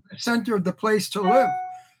become the center of the place to live.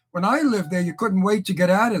 When I lived there, you couldn't wait to get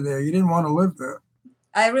out of there. You didn't want to live there.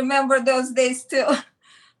 I remember those days too.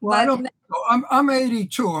 Well, I don't. I'm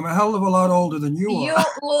 82. I'm a hell of a lot older than you are. You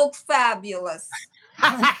look fabulous.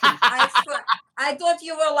 I swear. I thought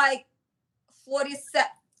you were like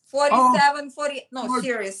 47, 40. No,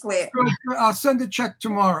 seriously. I'll send a check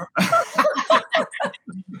tomorrow.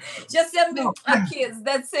 Just send me a kiss.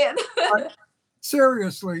 That's it.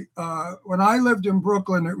 Seriously, when I lived in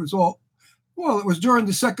Brooklyn, it was during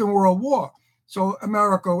the Second World War. So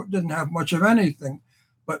America didn't have much of anything.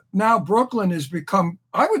 But now Brooklyn has become,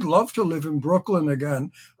 I would love to live in Brooklyn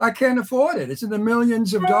again. I can't afford it. It's in the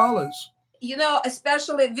millions of dollars.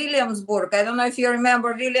 Especially Williamsburg. I don't know if you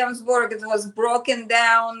remember Williamsburg. It was broken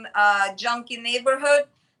down, junky neighborhood.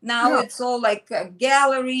 Now it's all like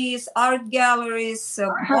galleries, art galleries,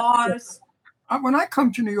 bars. When I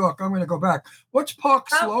come to New York, I'm going to go back. What's Park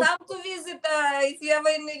Slope? Come to visit. If you're ever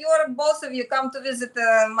in New York, both of you come to visit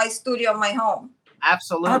my studio, my home.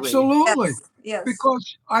 Absolutely. Yes.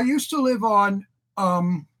 Because I used to live on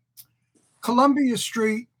Columbia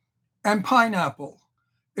Street and Pineapple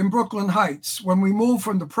in Brooklyn Heights when we moved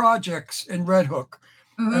from the projects in Red Hook.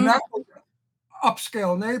 And that was an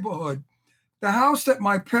upscale neighborhood. The house that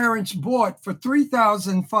my parents bought for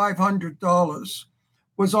 $3,500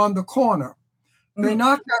 was on the corner. They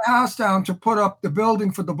knocked that house down to put up the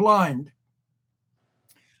building for the blind.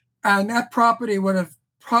 And that property would have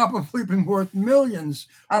probably been worth millions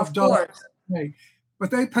of dollars.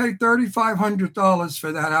 But they paid $3,500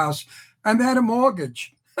 for that house. And they had a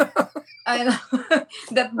mortgage. I know.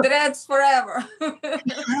 That dreads forever. They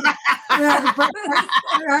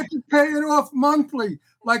had to pay it off monthly,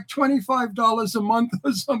 like $25 a month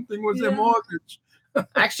or something was their mortgage.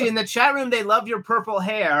 Actually, in the chat room, they love your purple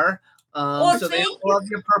hair. So they love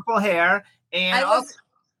your purple hair. And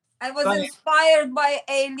I was inspired by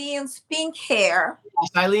Eileen's pink hair.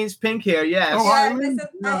 Eileen's pink hair, yes. I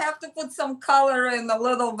have to put some color in a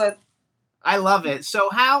little bit. I love it. So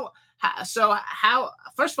first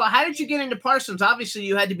of all, how did you get into Parsons? Obviously,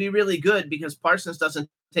 you had to be really good because Parsons doesn't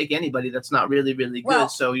take anybody that's not really, really good. Well,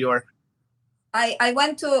 so I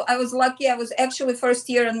was lucky. I was actually first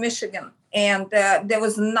year in Michigan, and there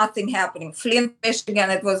was nothing happening. Flint,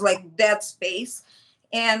 Michigan, it was like dead space.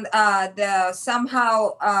 And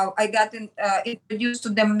somehow I got introduced to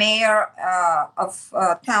the mayor of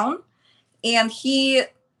town, and he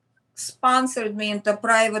sponsored me into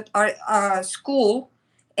private school.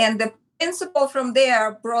 And the principal from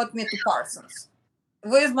there brought me to Parsons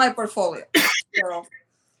with my portfolio.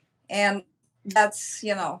 And that's,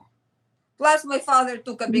 plus my father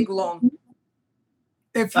took a big loan.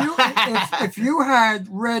 If you had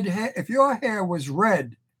red hair, if your hair was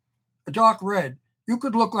red, a dark red, you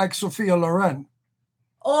could look like Sophia Loren.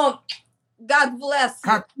 Oh, God bless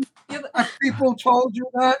you. Have people told you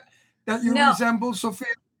that you resemble Sophia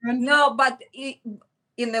Loren? No, but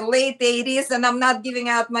in the late 80s, and I'm not giving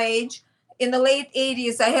out my age, in the late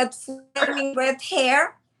 80s, I had flaming red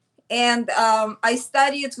hair, and I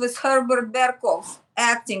studied with Herbert Berkoff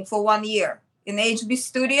acting for 1 year in HB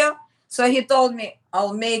Studio. So he told me,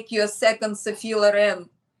 I'll make you a second Sophia Loren.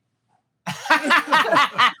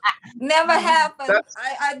 Never happened.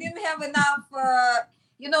 I didn't have enough,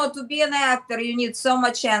 to be an actor, you need so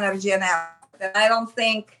much energy and effort. And I don't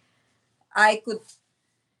think I could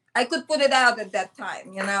put it out at that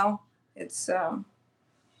time, It's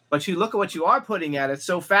But you look at what you are putting out. It's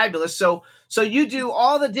so fabulous. So you do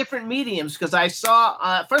all the different mediums, because I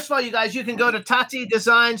saw, first of all, you guys, you can go to Taty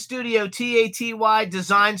Design Studio, TATY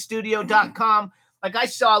designstudio.com. Like I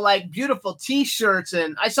saw like beautiful T-shirts,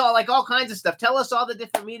 and I saw like all kinds of stuff. Tell us all the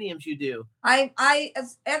different mediums you do. I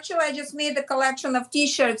just made a collection of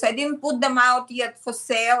T-shirts. I didn't put them out yet for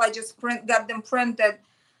sale. I just got them printed.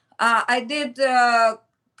 I did a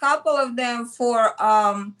couple of them for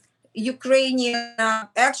Ukrainian.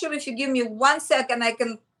 Actually, if you give me 1 second, I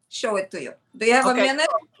can show it to you. Do you have a minute?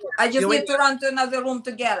 I just need to run to another room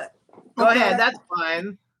to get it. Go ahead. That's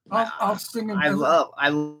fine. I'll sing. I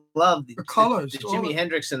love the colors. The Jimi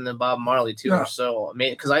Hendrix and the Bob Marley too are so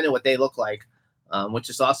amazing, because I know what they look like, which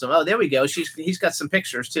is awesome. Oh, there we go. He's got some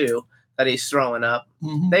pictures too that he's throwing up.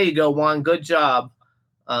 Mm-hmm. There you go, Juan. Good job.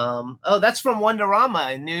 That's from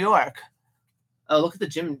Wonderama in New York. Oh, look at the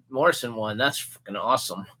Jim Morrison one. That's freaking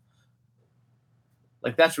awesome.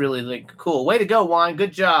 Like that's really cool. Way to go, Juan.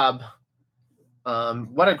 Good job.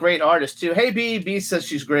 What a great artist too. Hey, B says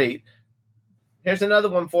she's great. Here's another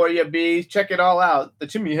one for you, B. Check it all out. The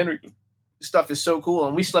Jimi Hendrix This stuff is so cool.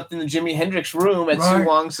 And we slept in the Jimi Hendrix room at Right. Sue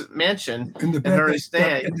Wong's mansion In the in bed, her that,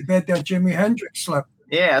 estate. in the bed that Jimi Hendrix slept.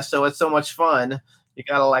 Yeah, so it's so much fun. You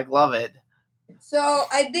gotta like love it. So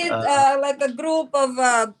I did like a group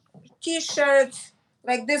of T-shirts,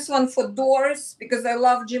 like this one for Doors because I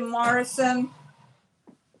love Jim Morrison.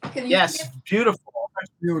 Can you Yes, see it? beautiful.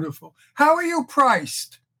 Beautiful. How are you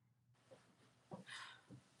priced?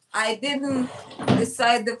 I didn't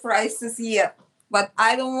decide the prices yet, but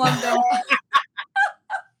I don't want them.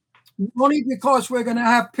 Only because we're going to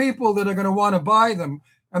have people that are going to want to buy them,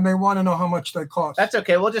 and they want to know how much they cost. That's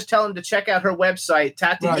okay. We'll just tell them to check out her website,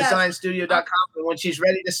 TatyDesignStudio.com, and when she's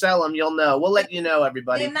ready to sell them, you'll know. We'll let you know,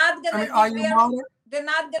 everybody. They're not gonna they're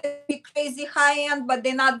not gonna be crazy high end, but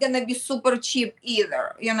they're not gonna be super cheap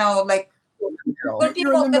either. You know, like where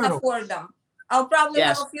people can afford them. I'll probably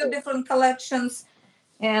have a few different collections,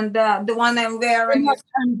 and the one I'm wearing They're is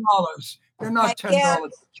not $10. They're not $10.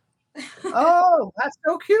 Oh, that's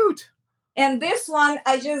so cute. And this one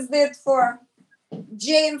I just did for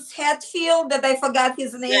James Hetfield that I forgot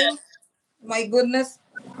his name. Yes. My goodness.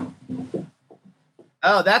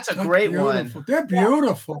 Oh, that's a great beautiful. one. They're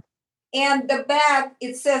beautiful. And the back,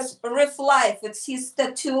 it says Riff Life. It's his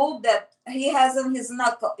tattoo that he has on his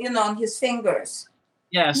knuckle, you know, on his fingers.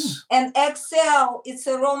 Yes. And XL, it's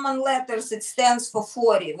a Roman letters. It stands for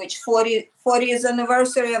 40, which 40 is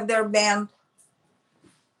anniversary of their band.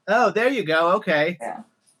 Oh, there you go. Okay. Yeah.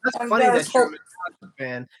 That's And funny there's that you're a Metallica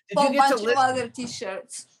fan. Did Whole you get to bunch of listen? other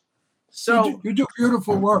T-shirts. So you do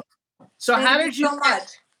beautiful work. So Thank how you did you so much.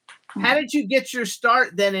 how did you get your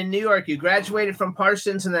start then in New York? You graduated from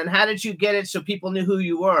Parsons, and then how did you get it so people knew who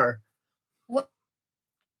you were?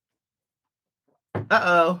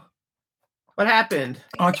 Uh-oh. What happened?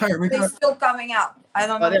 I'll tell you. They're still coming out. I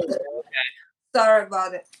don't know. there we go. Okay. Sorry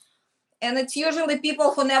about it. And it's usually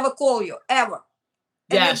people who never call you, ever.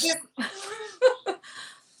 And Yes.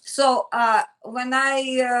 So when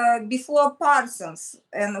I before Parsons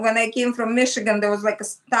and when I came from Michigan, there was like a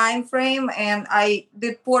time frame, and I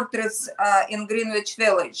did portraits in Greenwich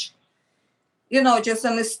Village. You know, just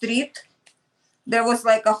on the street. There was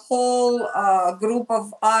like a whole group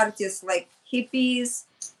of artists, like hippies,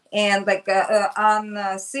 and like on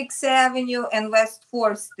 6th Avenue and West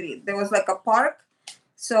 4th Street. There was like a park.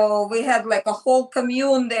 So we had like a whole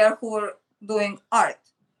commune there who were doing art,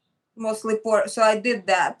 mostly poor. So I did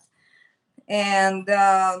that. And,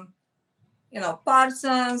 you know,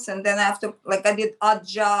 Parsons. And then after, like I did odd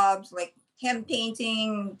jobs, like hand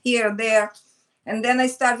painting here, there. And then I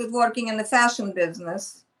started working in the fashion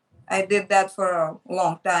business. I did that for a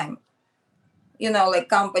long time. You know, like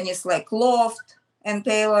companies like Loft and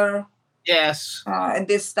Taylor. Yes. I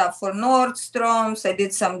did stuff for Nordstrom's. I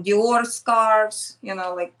did some Dior scarves. You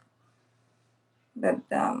know, like that.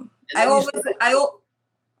 I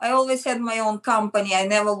always had my own company. I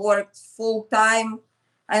never worked full time.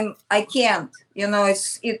 I can't. You know,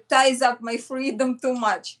 it ties up my freedom too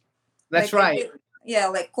much. That's Like,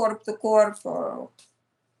 right. like corp to corp or.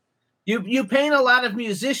 You paint a lot of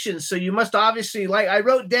musicians, so you must obviously like. I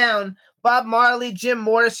wrote down Bob Marley, Jim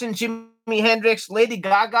Morrison, Jimi Hendrix, Lady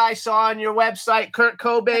Gaga. I saw on your website, Kurt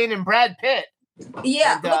Cobain, and Brad Pitt.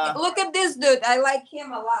 Yeah, And, look at this dude. I like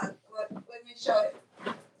him a lot. Let me show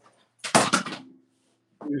you.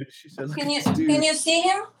 Dude, she said, "Look Can at you this dude." can you see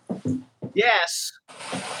him? Yes.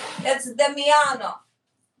 That's Damiano.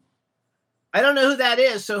 I don't know who that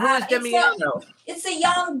is. So who is Damiano? It's a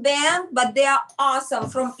young band, but they are awesome,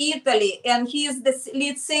 from Italy, and he's the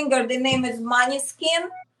lead singer. The name is Maneskin.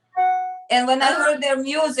 And when I heard their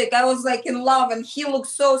music, I was like in love, and he looks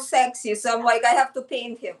so sexy. So I'm like, I have to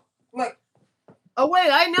paint him. Like, Oh wait,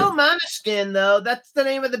 I know Maneskin though. That's the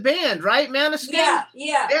name of the band, right? Maneskin.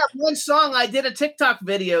 yeah. They have one song I did a TikTok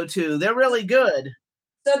video to. They're really good.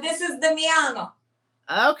 So this is Damiano.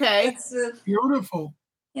 Okay. It's Beautiful.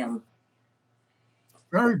 him.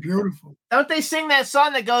 Very beautiful. Don't they sing that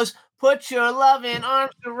song that goes, "Put your loving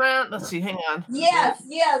arms around"? Let's see. Hang on. Yes.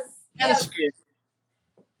 Maneskin.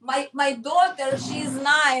 My daughter, she's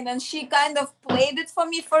 9, and she kind of played it for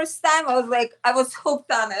me first time. I was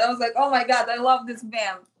hooked on it. I was like, oh my God, I love this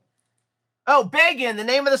band. Oh, Beggin'. The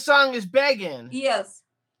name of the song is Beggin'. Yes.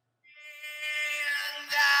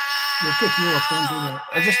 We'll pick you up. Don't do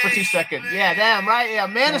that. Just for 2 seconds. Yeah, damn right. Yeah,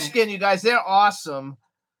 Maneskin, you guys, they're awesome.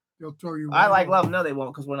 They'll throw you. I right like over. love. No, they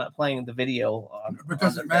won't, because we're not playing the video. It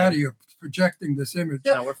doesn't matter. You're projecting this image.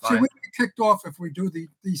 No, we're See, fine. we get kicked off if we do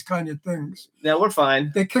these kind of things. No, we're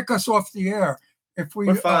fine. They kick us off the air if we.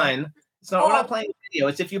 We're fine. It's not. We're not playing a video.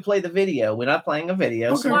 It's if you play the video. We're not playing a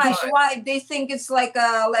video. So we're fine. Why? They think it's like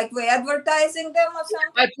we're advertising them or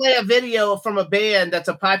something? I play a video from a band that's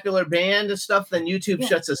a popular band and stuff, then YouTube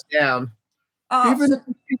shuts us down. Even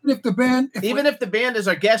if the band, if the band is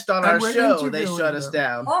our guest on our show, they shut us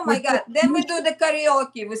down. Oh my God! Then we do the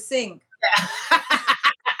karaoke. We sing.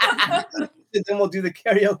 Then we'll do the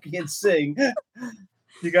karaoke and sing.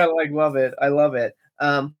 You gotta love it. I love it.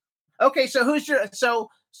 Okay, so who's your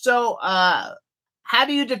how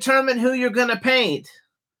do you determine who you're gonna paint?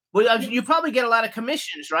 Well, you probably get a lot of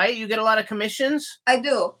commissions, right? You get a lot of commissions? I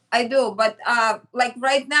do. But like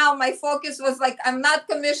right now, my focus was like, I'm not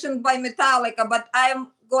commissioned by Metallica, but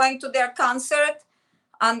I'm going to their concert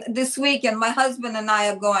on this weekend. My husband and I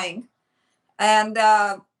are going. And,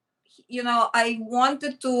 I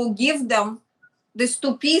wanted to give them these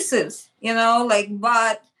two pieces,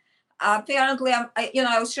 but apparently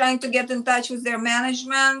I was trying to get in touch with their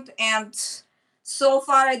management, and so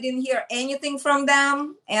far I didn't hear anything from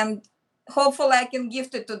them, and hopefully I can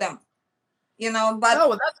gift it to them, but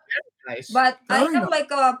that's very nice. But I have like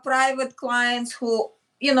private clients who,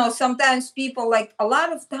 sometimes people, like a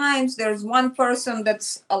lot of times there's one person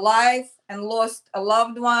that's alive and lost a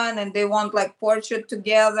loved one, and they want like portrait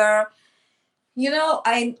together.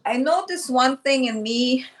 I noticed one thing in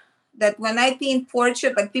me, that when I paint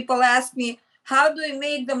portrait, like people ask me, how do you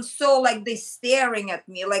make them so like they staring at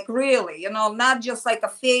me, like really, not just like a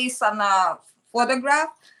face on a photograph.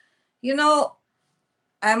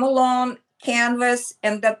 I'm alone, canvas,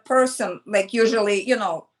 and that person, like usually,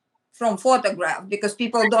 from photograph, because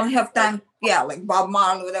people don't have time. Yeah, like Bob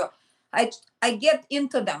Marley, whatever. I get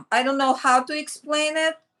into them. I don't know how to explain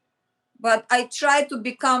it, but I try to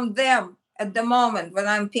become them at the moment when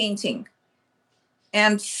I'm painting,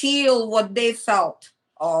 and feel what they felt,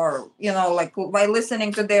 or like by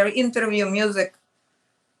listening to their interview music,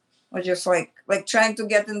 or just like trying to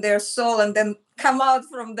get in their soul and then come out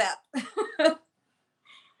from that.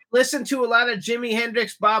 Listen to a lot of Jimi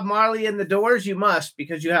Hendrix, Bob Marley, and the Doors. You must,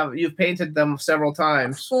 because you've painted them several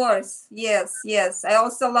times. Of course, yes. I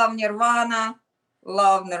also love Nirvana. No,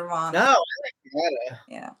 I like Nirvana.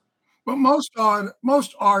 Yeah. But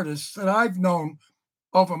most artists that I've known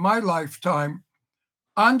over my lifetime,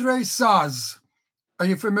 André Saz. Are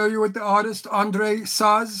you familiar with the artist André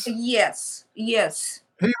Saz? Yes. He was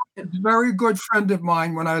a very good friend of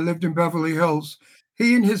mine when I lived in Beverly Hills.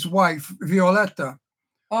 He and his wife, Violetta,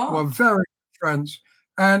 were very good friends.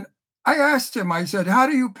 And I asked him, I said, how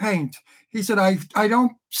do you paint? He said, I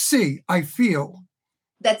don't see, I feel.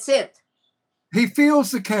 That's it. He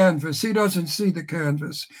feels the canvas. He doesn't see the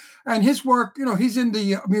canvas. And his work, he's in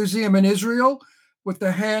the museum in Israel with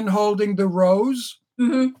the hand holding the rose.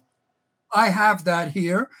 Mm-hmm. I have that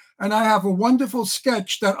here. And I have a wonderful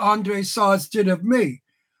sketch that André Saz did of me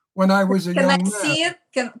when I was a young man. Can I see it?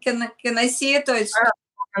 Can I see it? Or it's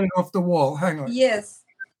off the wall. Hang on. Yes.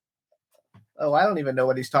 Oh, I don't even know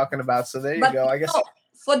what he's talking about. So there you go. I guess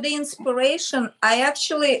for the inspiration, I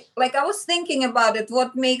actually I was thinking about it.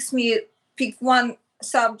 What makes me pick one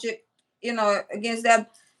subject, against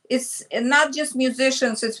that? It's not just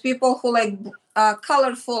musicians. It's people who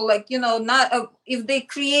colorful, not if they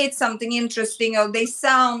create something interesting or they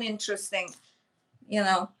sound interesting,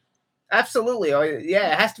 Absolutely. Oh,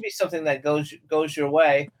 yeah, it has to be something that goes your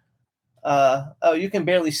way. You can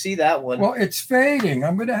barely see that one. Well, it's fading.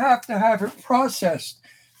 I'm going to have it processed.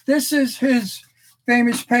 This is his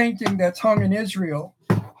famous painting that's hung in Israel.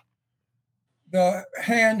 The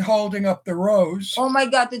hand holding up the rose. Oh my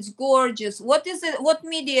God, it's gorgeous. What is it? What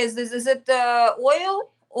media is this? Is it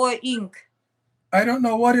oil or ink? I don't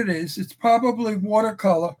know what it is. It's probably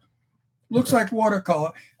watercolor. Looks like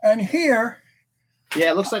watercolor. And here,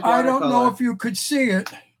 it looks like watercolor. I don't know if you could see it.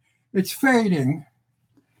 It's fading.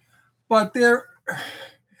 But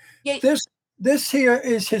this here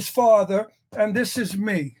is his father, and this is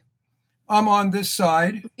me. I'm on this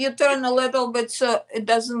side. You turn a little bit so it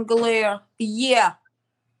doesn't glare. Yeah.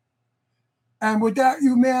 And without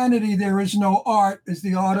humanity, there is no art, is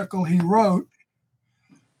the article he wrote.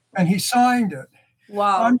 And he signed it.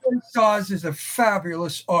 Wow. André Saz is a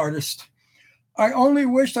fabulous artist. I only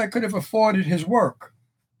wished I could have afforded his work.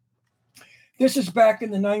 This is back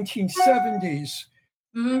in the 1970s.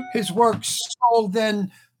 Mm-hmm. His work sold then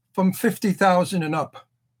from 50,000 and up.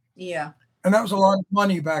 Yeah. And that was a lot of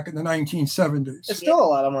money back in the 1970s. It's still a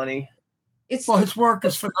lot of money. Well, his work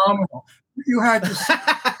is phenomenal. You had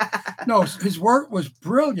to no, his work was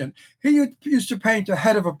brilliant. He used to paint the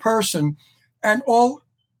head of a person and all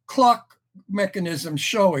clock mechanisms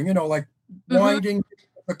showing, winding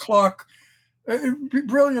the clock.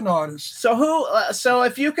 Brilliant artist. So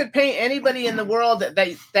if you could paint anybody in the world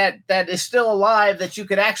that is still alive that you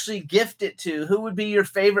could actually gift it to, who would be your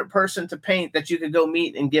favorite person to paint that you could go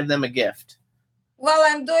meet and give them a gift? Well,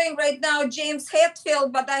 I'm doing right now James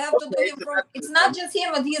Hetfield, but I have to do him from. It's not just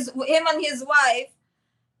him and his wife,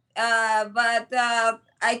 but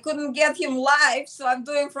I couldn't get him live, so I'm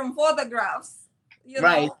doing from photographs. You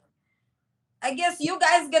Right. know. I guess you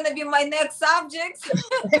guys gonna be my next subjects.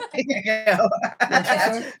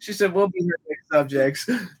 She said we'll be your next subjects.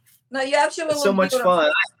 No, you actually It's so look much beautiful.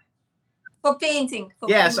 fun. For painting.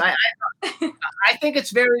 Yes, painting. I think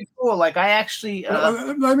it's very cool. Like I actually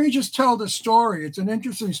Let me just tell the story. It's an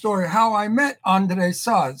interesting story how I met Andre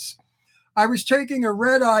Saz. I was taking a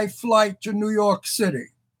red-eye flight to New York City,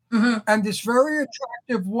 and this very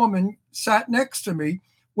attractive woman sat next to me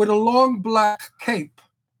with a long black cape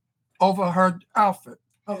over her outfit.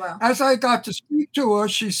 Oh, wow. As I got to speak to her,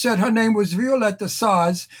 she said her name was Violetta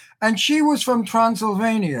Saz, and she was from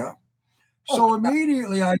Transylvania. So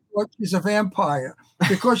immediately I thought she's a vampire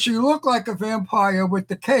because she looked like a vampire with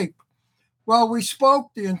the cape. Well, we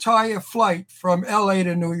spoke the entire flight from LA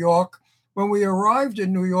to New York. When we arrived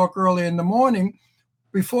in New York early in the morning,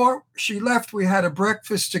 before she left, we had a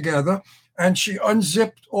breakfast together, and she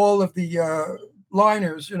unzipped all of the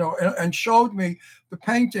liners, and showed me the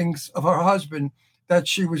paintings of her husband that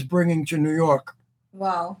she was bringing to New York.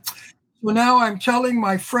 Wow. So now I'm telling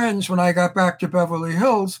my friends when I got back to Beverly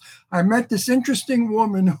Hills, I met this interesting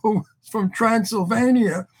woman who was from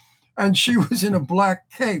Transylvania, and she was in a black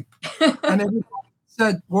cape. And everybody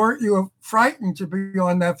said, weren't you frightened to be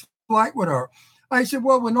on that flight with her? I said,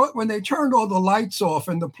 well, when they turned all the lights off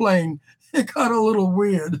in the plane, it got a little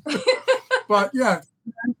weird. But yeah.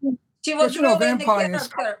 She was really in the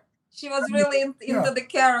character. She was really into the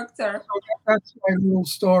character. So that's my little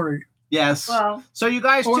story. Yes. Wow. So you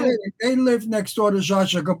guys too. They lived next door to Zsa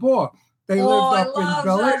Zsa Gabor. They lived up in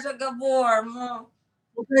Bel Air. Zsa Zsa Gabor.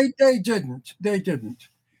 Well, they didn't. They didn't.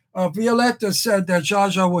 Violetta said that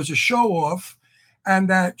Zsa Zsa was a show-off, and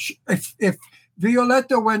that if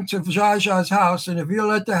Violetta went to Zsa Zsa's house and if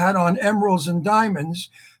Violetta had on emeralds and diamonds,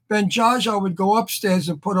 then Zsa Zsa would go upstairs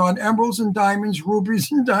and put on emeralds and diamonds,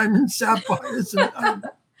 rubies and diamonds, sapphires and diamonds.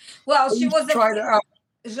 Well, she was Zsa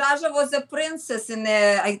Zsa was a princess in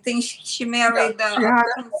I think she married she had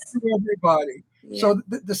everybody. Yeah. So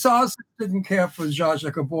the Saz didn't care for Zsa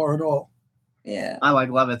Zsa Gabor at all. Yeah. I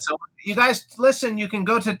love it. So you guys listen, you can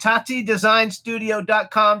go to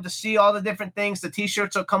tatydesignstudio.com to see all the different things. The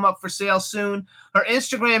t-shirts will come up for sale soon. Her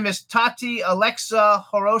Instagram is Taty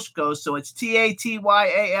Horoshko. So it's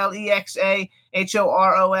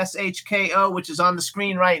TatyAlexaHoroshko, which is on the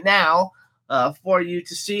screen right now for you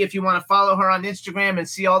to see if you want to follow her on Instagram and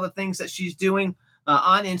see all the things that she's doing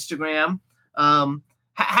on Instagram.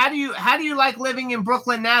 How do you like living in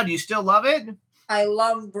Brooklyn now? Do you still love it? I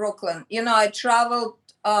love Brooklyn. I traveled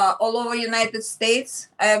all over United States.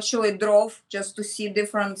 I actually drove just to see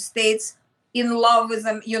different states. In love with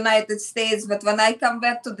the United States. But when I come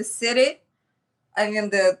back to the city,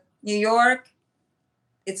 the New York,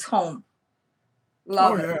 it's home.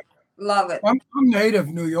 Love it. Love it. I'm native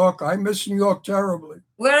New York. I miss New York terribly.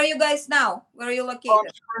 Where are you guys now? Where are you located? Palm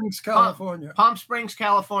Springs, California. Palm Springs,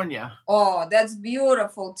 California. Oh, that's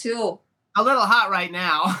beautiful too. A little hot right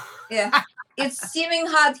now. Yeah. It's steaming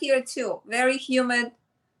hot here too. Very humid,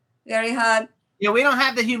 very hot. Yeah, we don't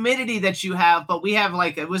have the humidity that you have, but we have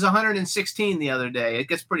it was 116 the other day. It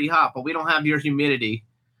gets pretty hot, but we don't have your humidity.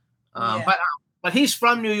 But he's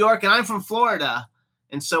from New York and I'm from Florida.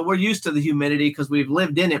 And so we're used to the humidity because we've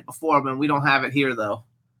lived in it before, but we don't have it here though.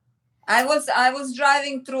 I was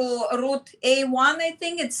driving through Route A1, I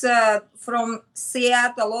think it's from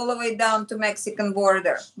Seattle all the way down to Mexican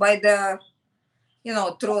border by the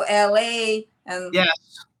through LA and yes.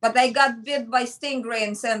 But I got bit by stingray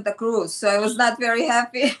in Santa Cruz, so I was not very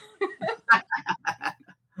happy.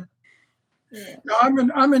 Yeah. No,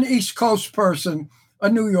 I'm an East Coast person, a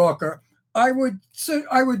New Yorker. I would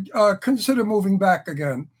consider moving back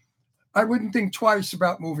again. I wouldn't think twice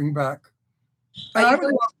about moving back. And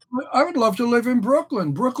I would love to live in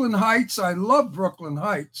Brooklyn. Brooklyn Heights. I love Brooklyn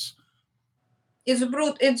Heights. It's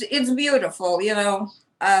beautiful,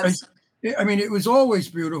 it was always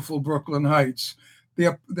beautiful, Brooklyn Heights.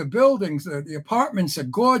 The buildings, the apartments are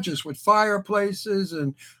gorgeous with fireplaces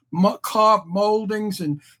and carved moldings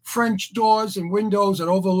and French doors and windows that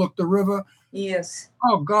overlook the river. Yes.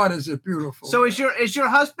 Oh God, is it beautiful! So is your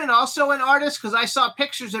husband also an artist? Because I saw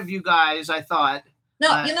pictures of you guys. I thought.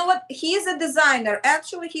 No, you know what? He's a designer.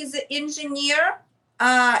 Actually, he's an engineer,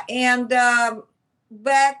 and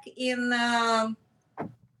back in.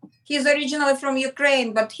 He's originally from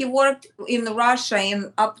Ukraine, but he worked in Russia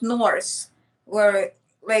in up north, where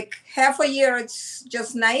half a year it's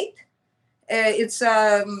just night. It's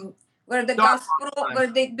where the Gazprom, where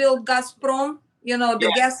they build Gazprom,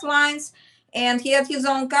 the gas lines, And he had his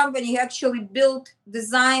own company. He actually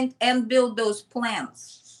designed and built those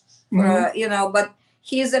plants, but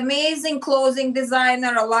he's amazing clothing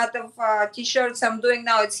designer. A lot of t-shirts I'm doing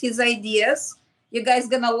now, it's his ideas. You guys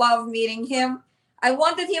gonna love meeting him. I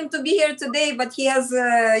wanted him to be here today, but he has,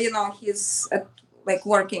 he's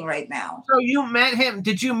working right now. So you met him.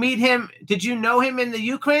 Did you meet him? Did you know him in the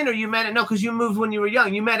Ukraine, or you met him? No, because you moved when you were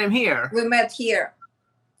young. You met him here. We met here.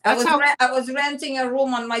 I was renting a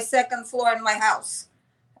room on my second floor in my house,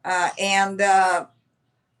 and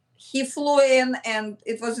he flew in, and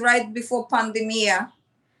it was right before pandemia,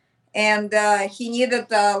 and he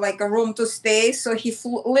needed a room to stay, so he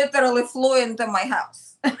literally flew into my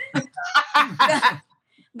house.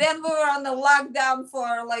 Then we were on the lockdown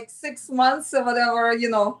for 6 months or whatever,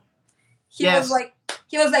 He was like,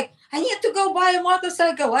 I need to go buy a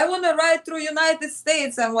motorcycle. I want to ride through United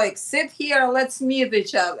States. I'm like, sit here, let's meet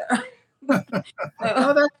each other.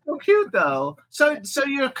 Oh, that's so cute, though. So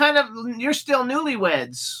you're you're still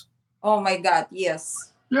newlyweds. Oh my God,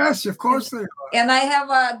 yes. Yes, of course they are. And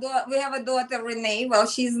we have a daughter, Renee. Well,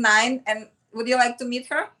 she's 9. And would you like to meet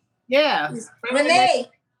her? Yeah. Renee.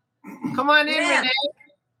 Come on in, Renee.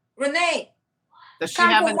 Renee. Does she come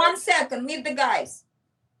have for 1 second. Meet the guys.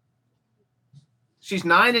 She's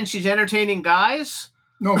 9 and she's entertaining guys?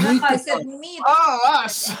 No, I said meet. Oh,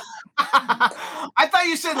 us. I thought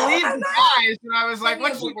you said leave the guys. And I was like,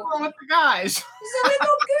 what's she doing with the guys? She's a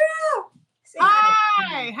little girl.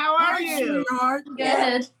 Hi, how are you?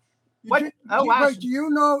 Good. What? Oh, wow. Wait, do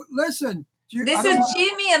you know? Listen. This is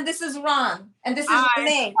Jimmy and this is Ron. And this is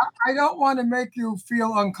Renee. I don't want to make you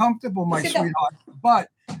feel uncomfortable, my sweetheart, but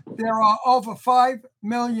there are over 5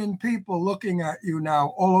 million people looking at you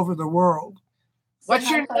now all over the world. What's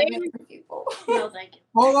your name? No, thank you.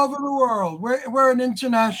 All over the world. We're an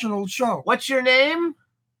international show. What's your name?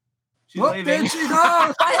 Look, there she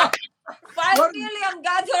goes. 5 million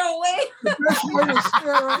got her away. She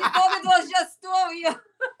thought it was just 2 of you.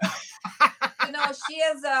 She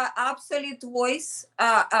has an absolute voice,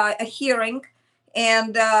 a hearing,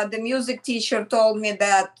 and the music teacher told me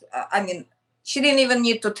that, she didn't even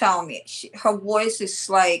need to tell me. Her voice is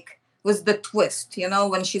with the twist,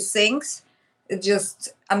 when she sings, it's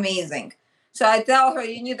just amazing. So I tell her,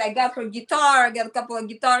 I got her guitar, I got a couple of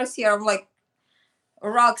guitars here. I'm like, a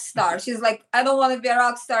rock star. She's like, I don't want to be a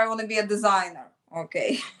rock star, I want to be a designer.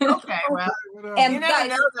 Okay. Okay, well, and you never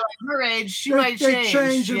know, though. At her age, she might change.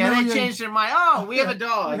 They changed their mind. Oh, we have a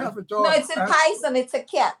dog. No, it's a Tyson. It's a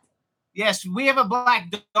cat. Yes, we have a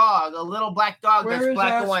black dog, a little black dog that's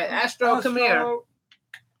black and white. Astro, come here.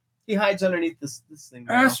 He hides underneath this thing.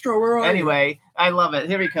 Astro, where are you? Anyway, I love it.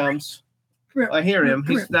 Here he comes. I hear him.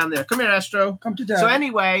 He's down there. Come here, Astro. Come to Dad. So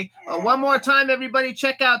anyway, one more time, everybody,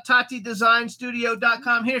 check out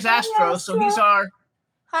TatyDesignStudio.com. Here's Astro. So he's our...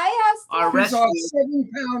 Hi, Astro. Our rescue. He's our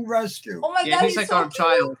 7-pound rescue. Oh my God, he's like so our cute.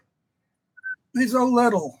 child. He's a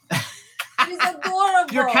little. He's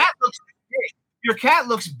adorable. Your cat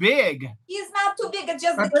looks big. He's not too big. It's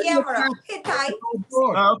just the camera. Hey, Ty.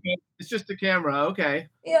 Oh, okay. It's just the camera. Okay.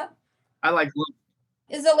 Yeah. I like blue.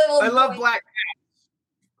 He's a little. I love black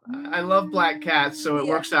cats. I love black cats, so it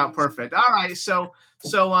works out perfect. All right, so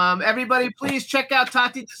everybody, please check out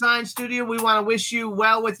Taty Design Studio. We want to wish you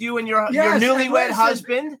well with you and your newlywed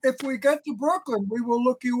husband. If we get to Brooklyn, we will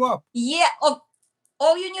look you up. Yeah.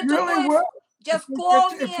 All you need to do is just call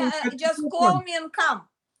me and come.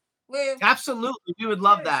 Absolutely, we would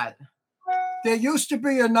love that. There used to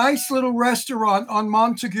be a nice little restaurant on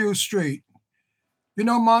Montague Street. You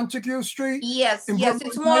know Montague Street? Yes,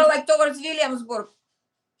 it's more like towards Williamsburg.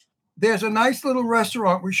 There's a nice little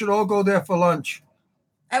restaurant. We should all go there for lunch.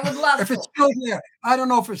 I would love if to. it's still there. I don't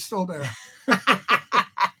know if it's still there.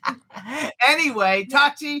 Anyway,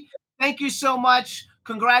 Taty, thank you so much.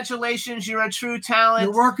 Congratulations. You're a true talent.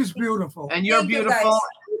 Your work is beautiful. And you're beautiful.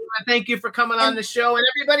 Thank you for coming on the show. And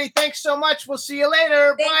everybody, thanks so much. We'll see you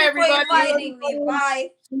later. Bye, everybody. Thank you for inviting me. Bye.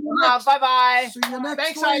 Bye-bye. See you next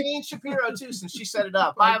Thanks, week. Eileen Shapiro, too, since she set it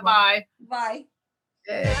up. Bye-bye. Bye.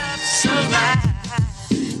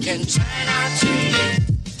 Can turn out to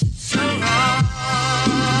be so wrong.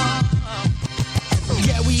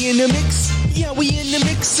 Yeah, we in the mix. Yeah, we in the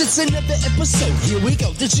mix. It's another episode. Here we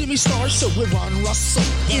go. The Jimmy Star Show with Ron Russell.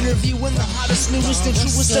 Interviewing the hottest, newest, and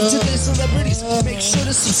truest of today's celebrities. Make sure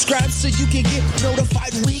to subscribe so you can get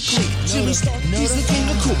notified weekly. Jimmy Star, he's the king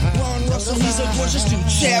of cool. Ron Russell, he's a gorgeous dude.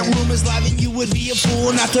 Chat room is live and you would be a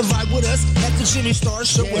fool not to vibe with us at the Jimmy Star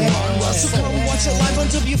Show with Ron Russell. Come watch it live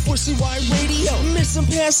on W4CY Radio. Miss some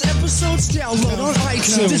past episodes? Download on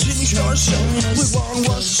iTunes. The Jimmy Star Show with Ron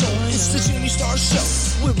Russell. It's the Jimmy Star Show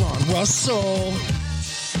with Ron Russell.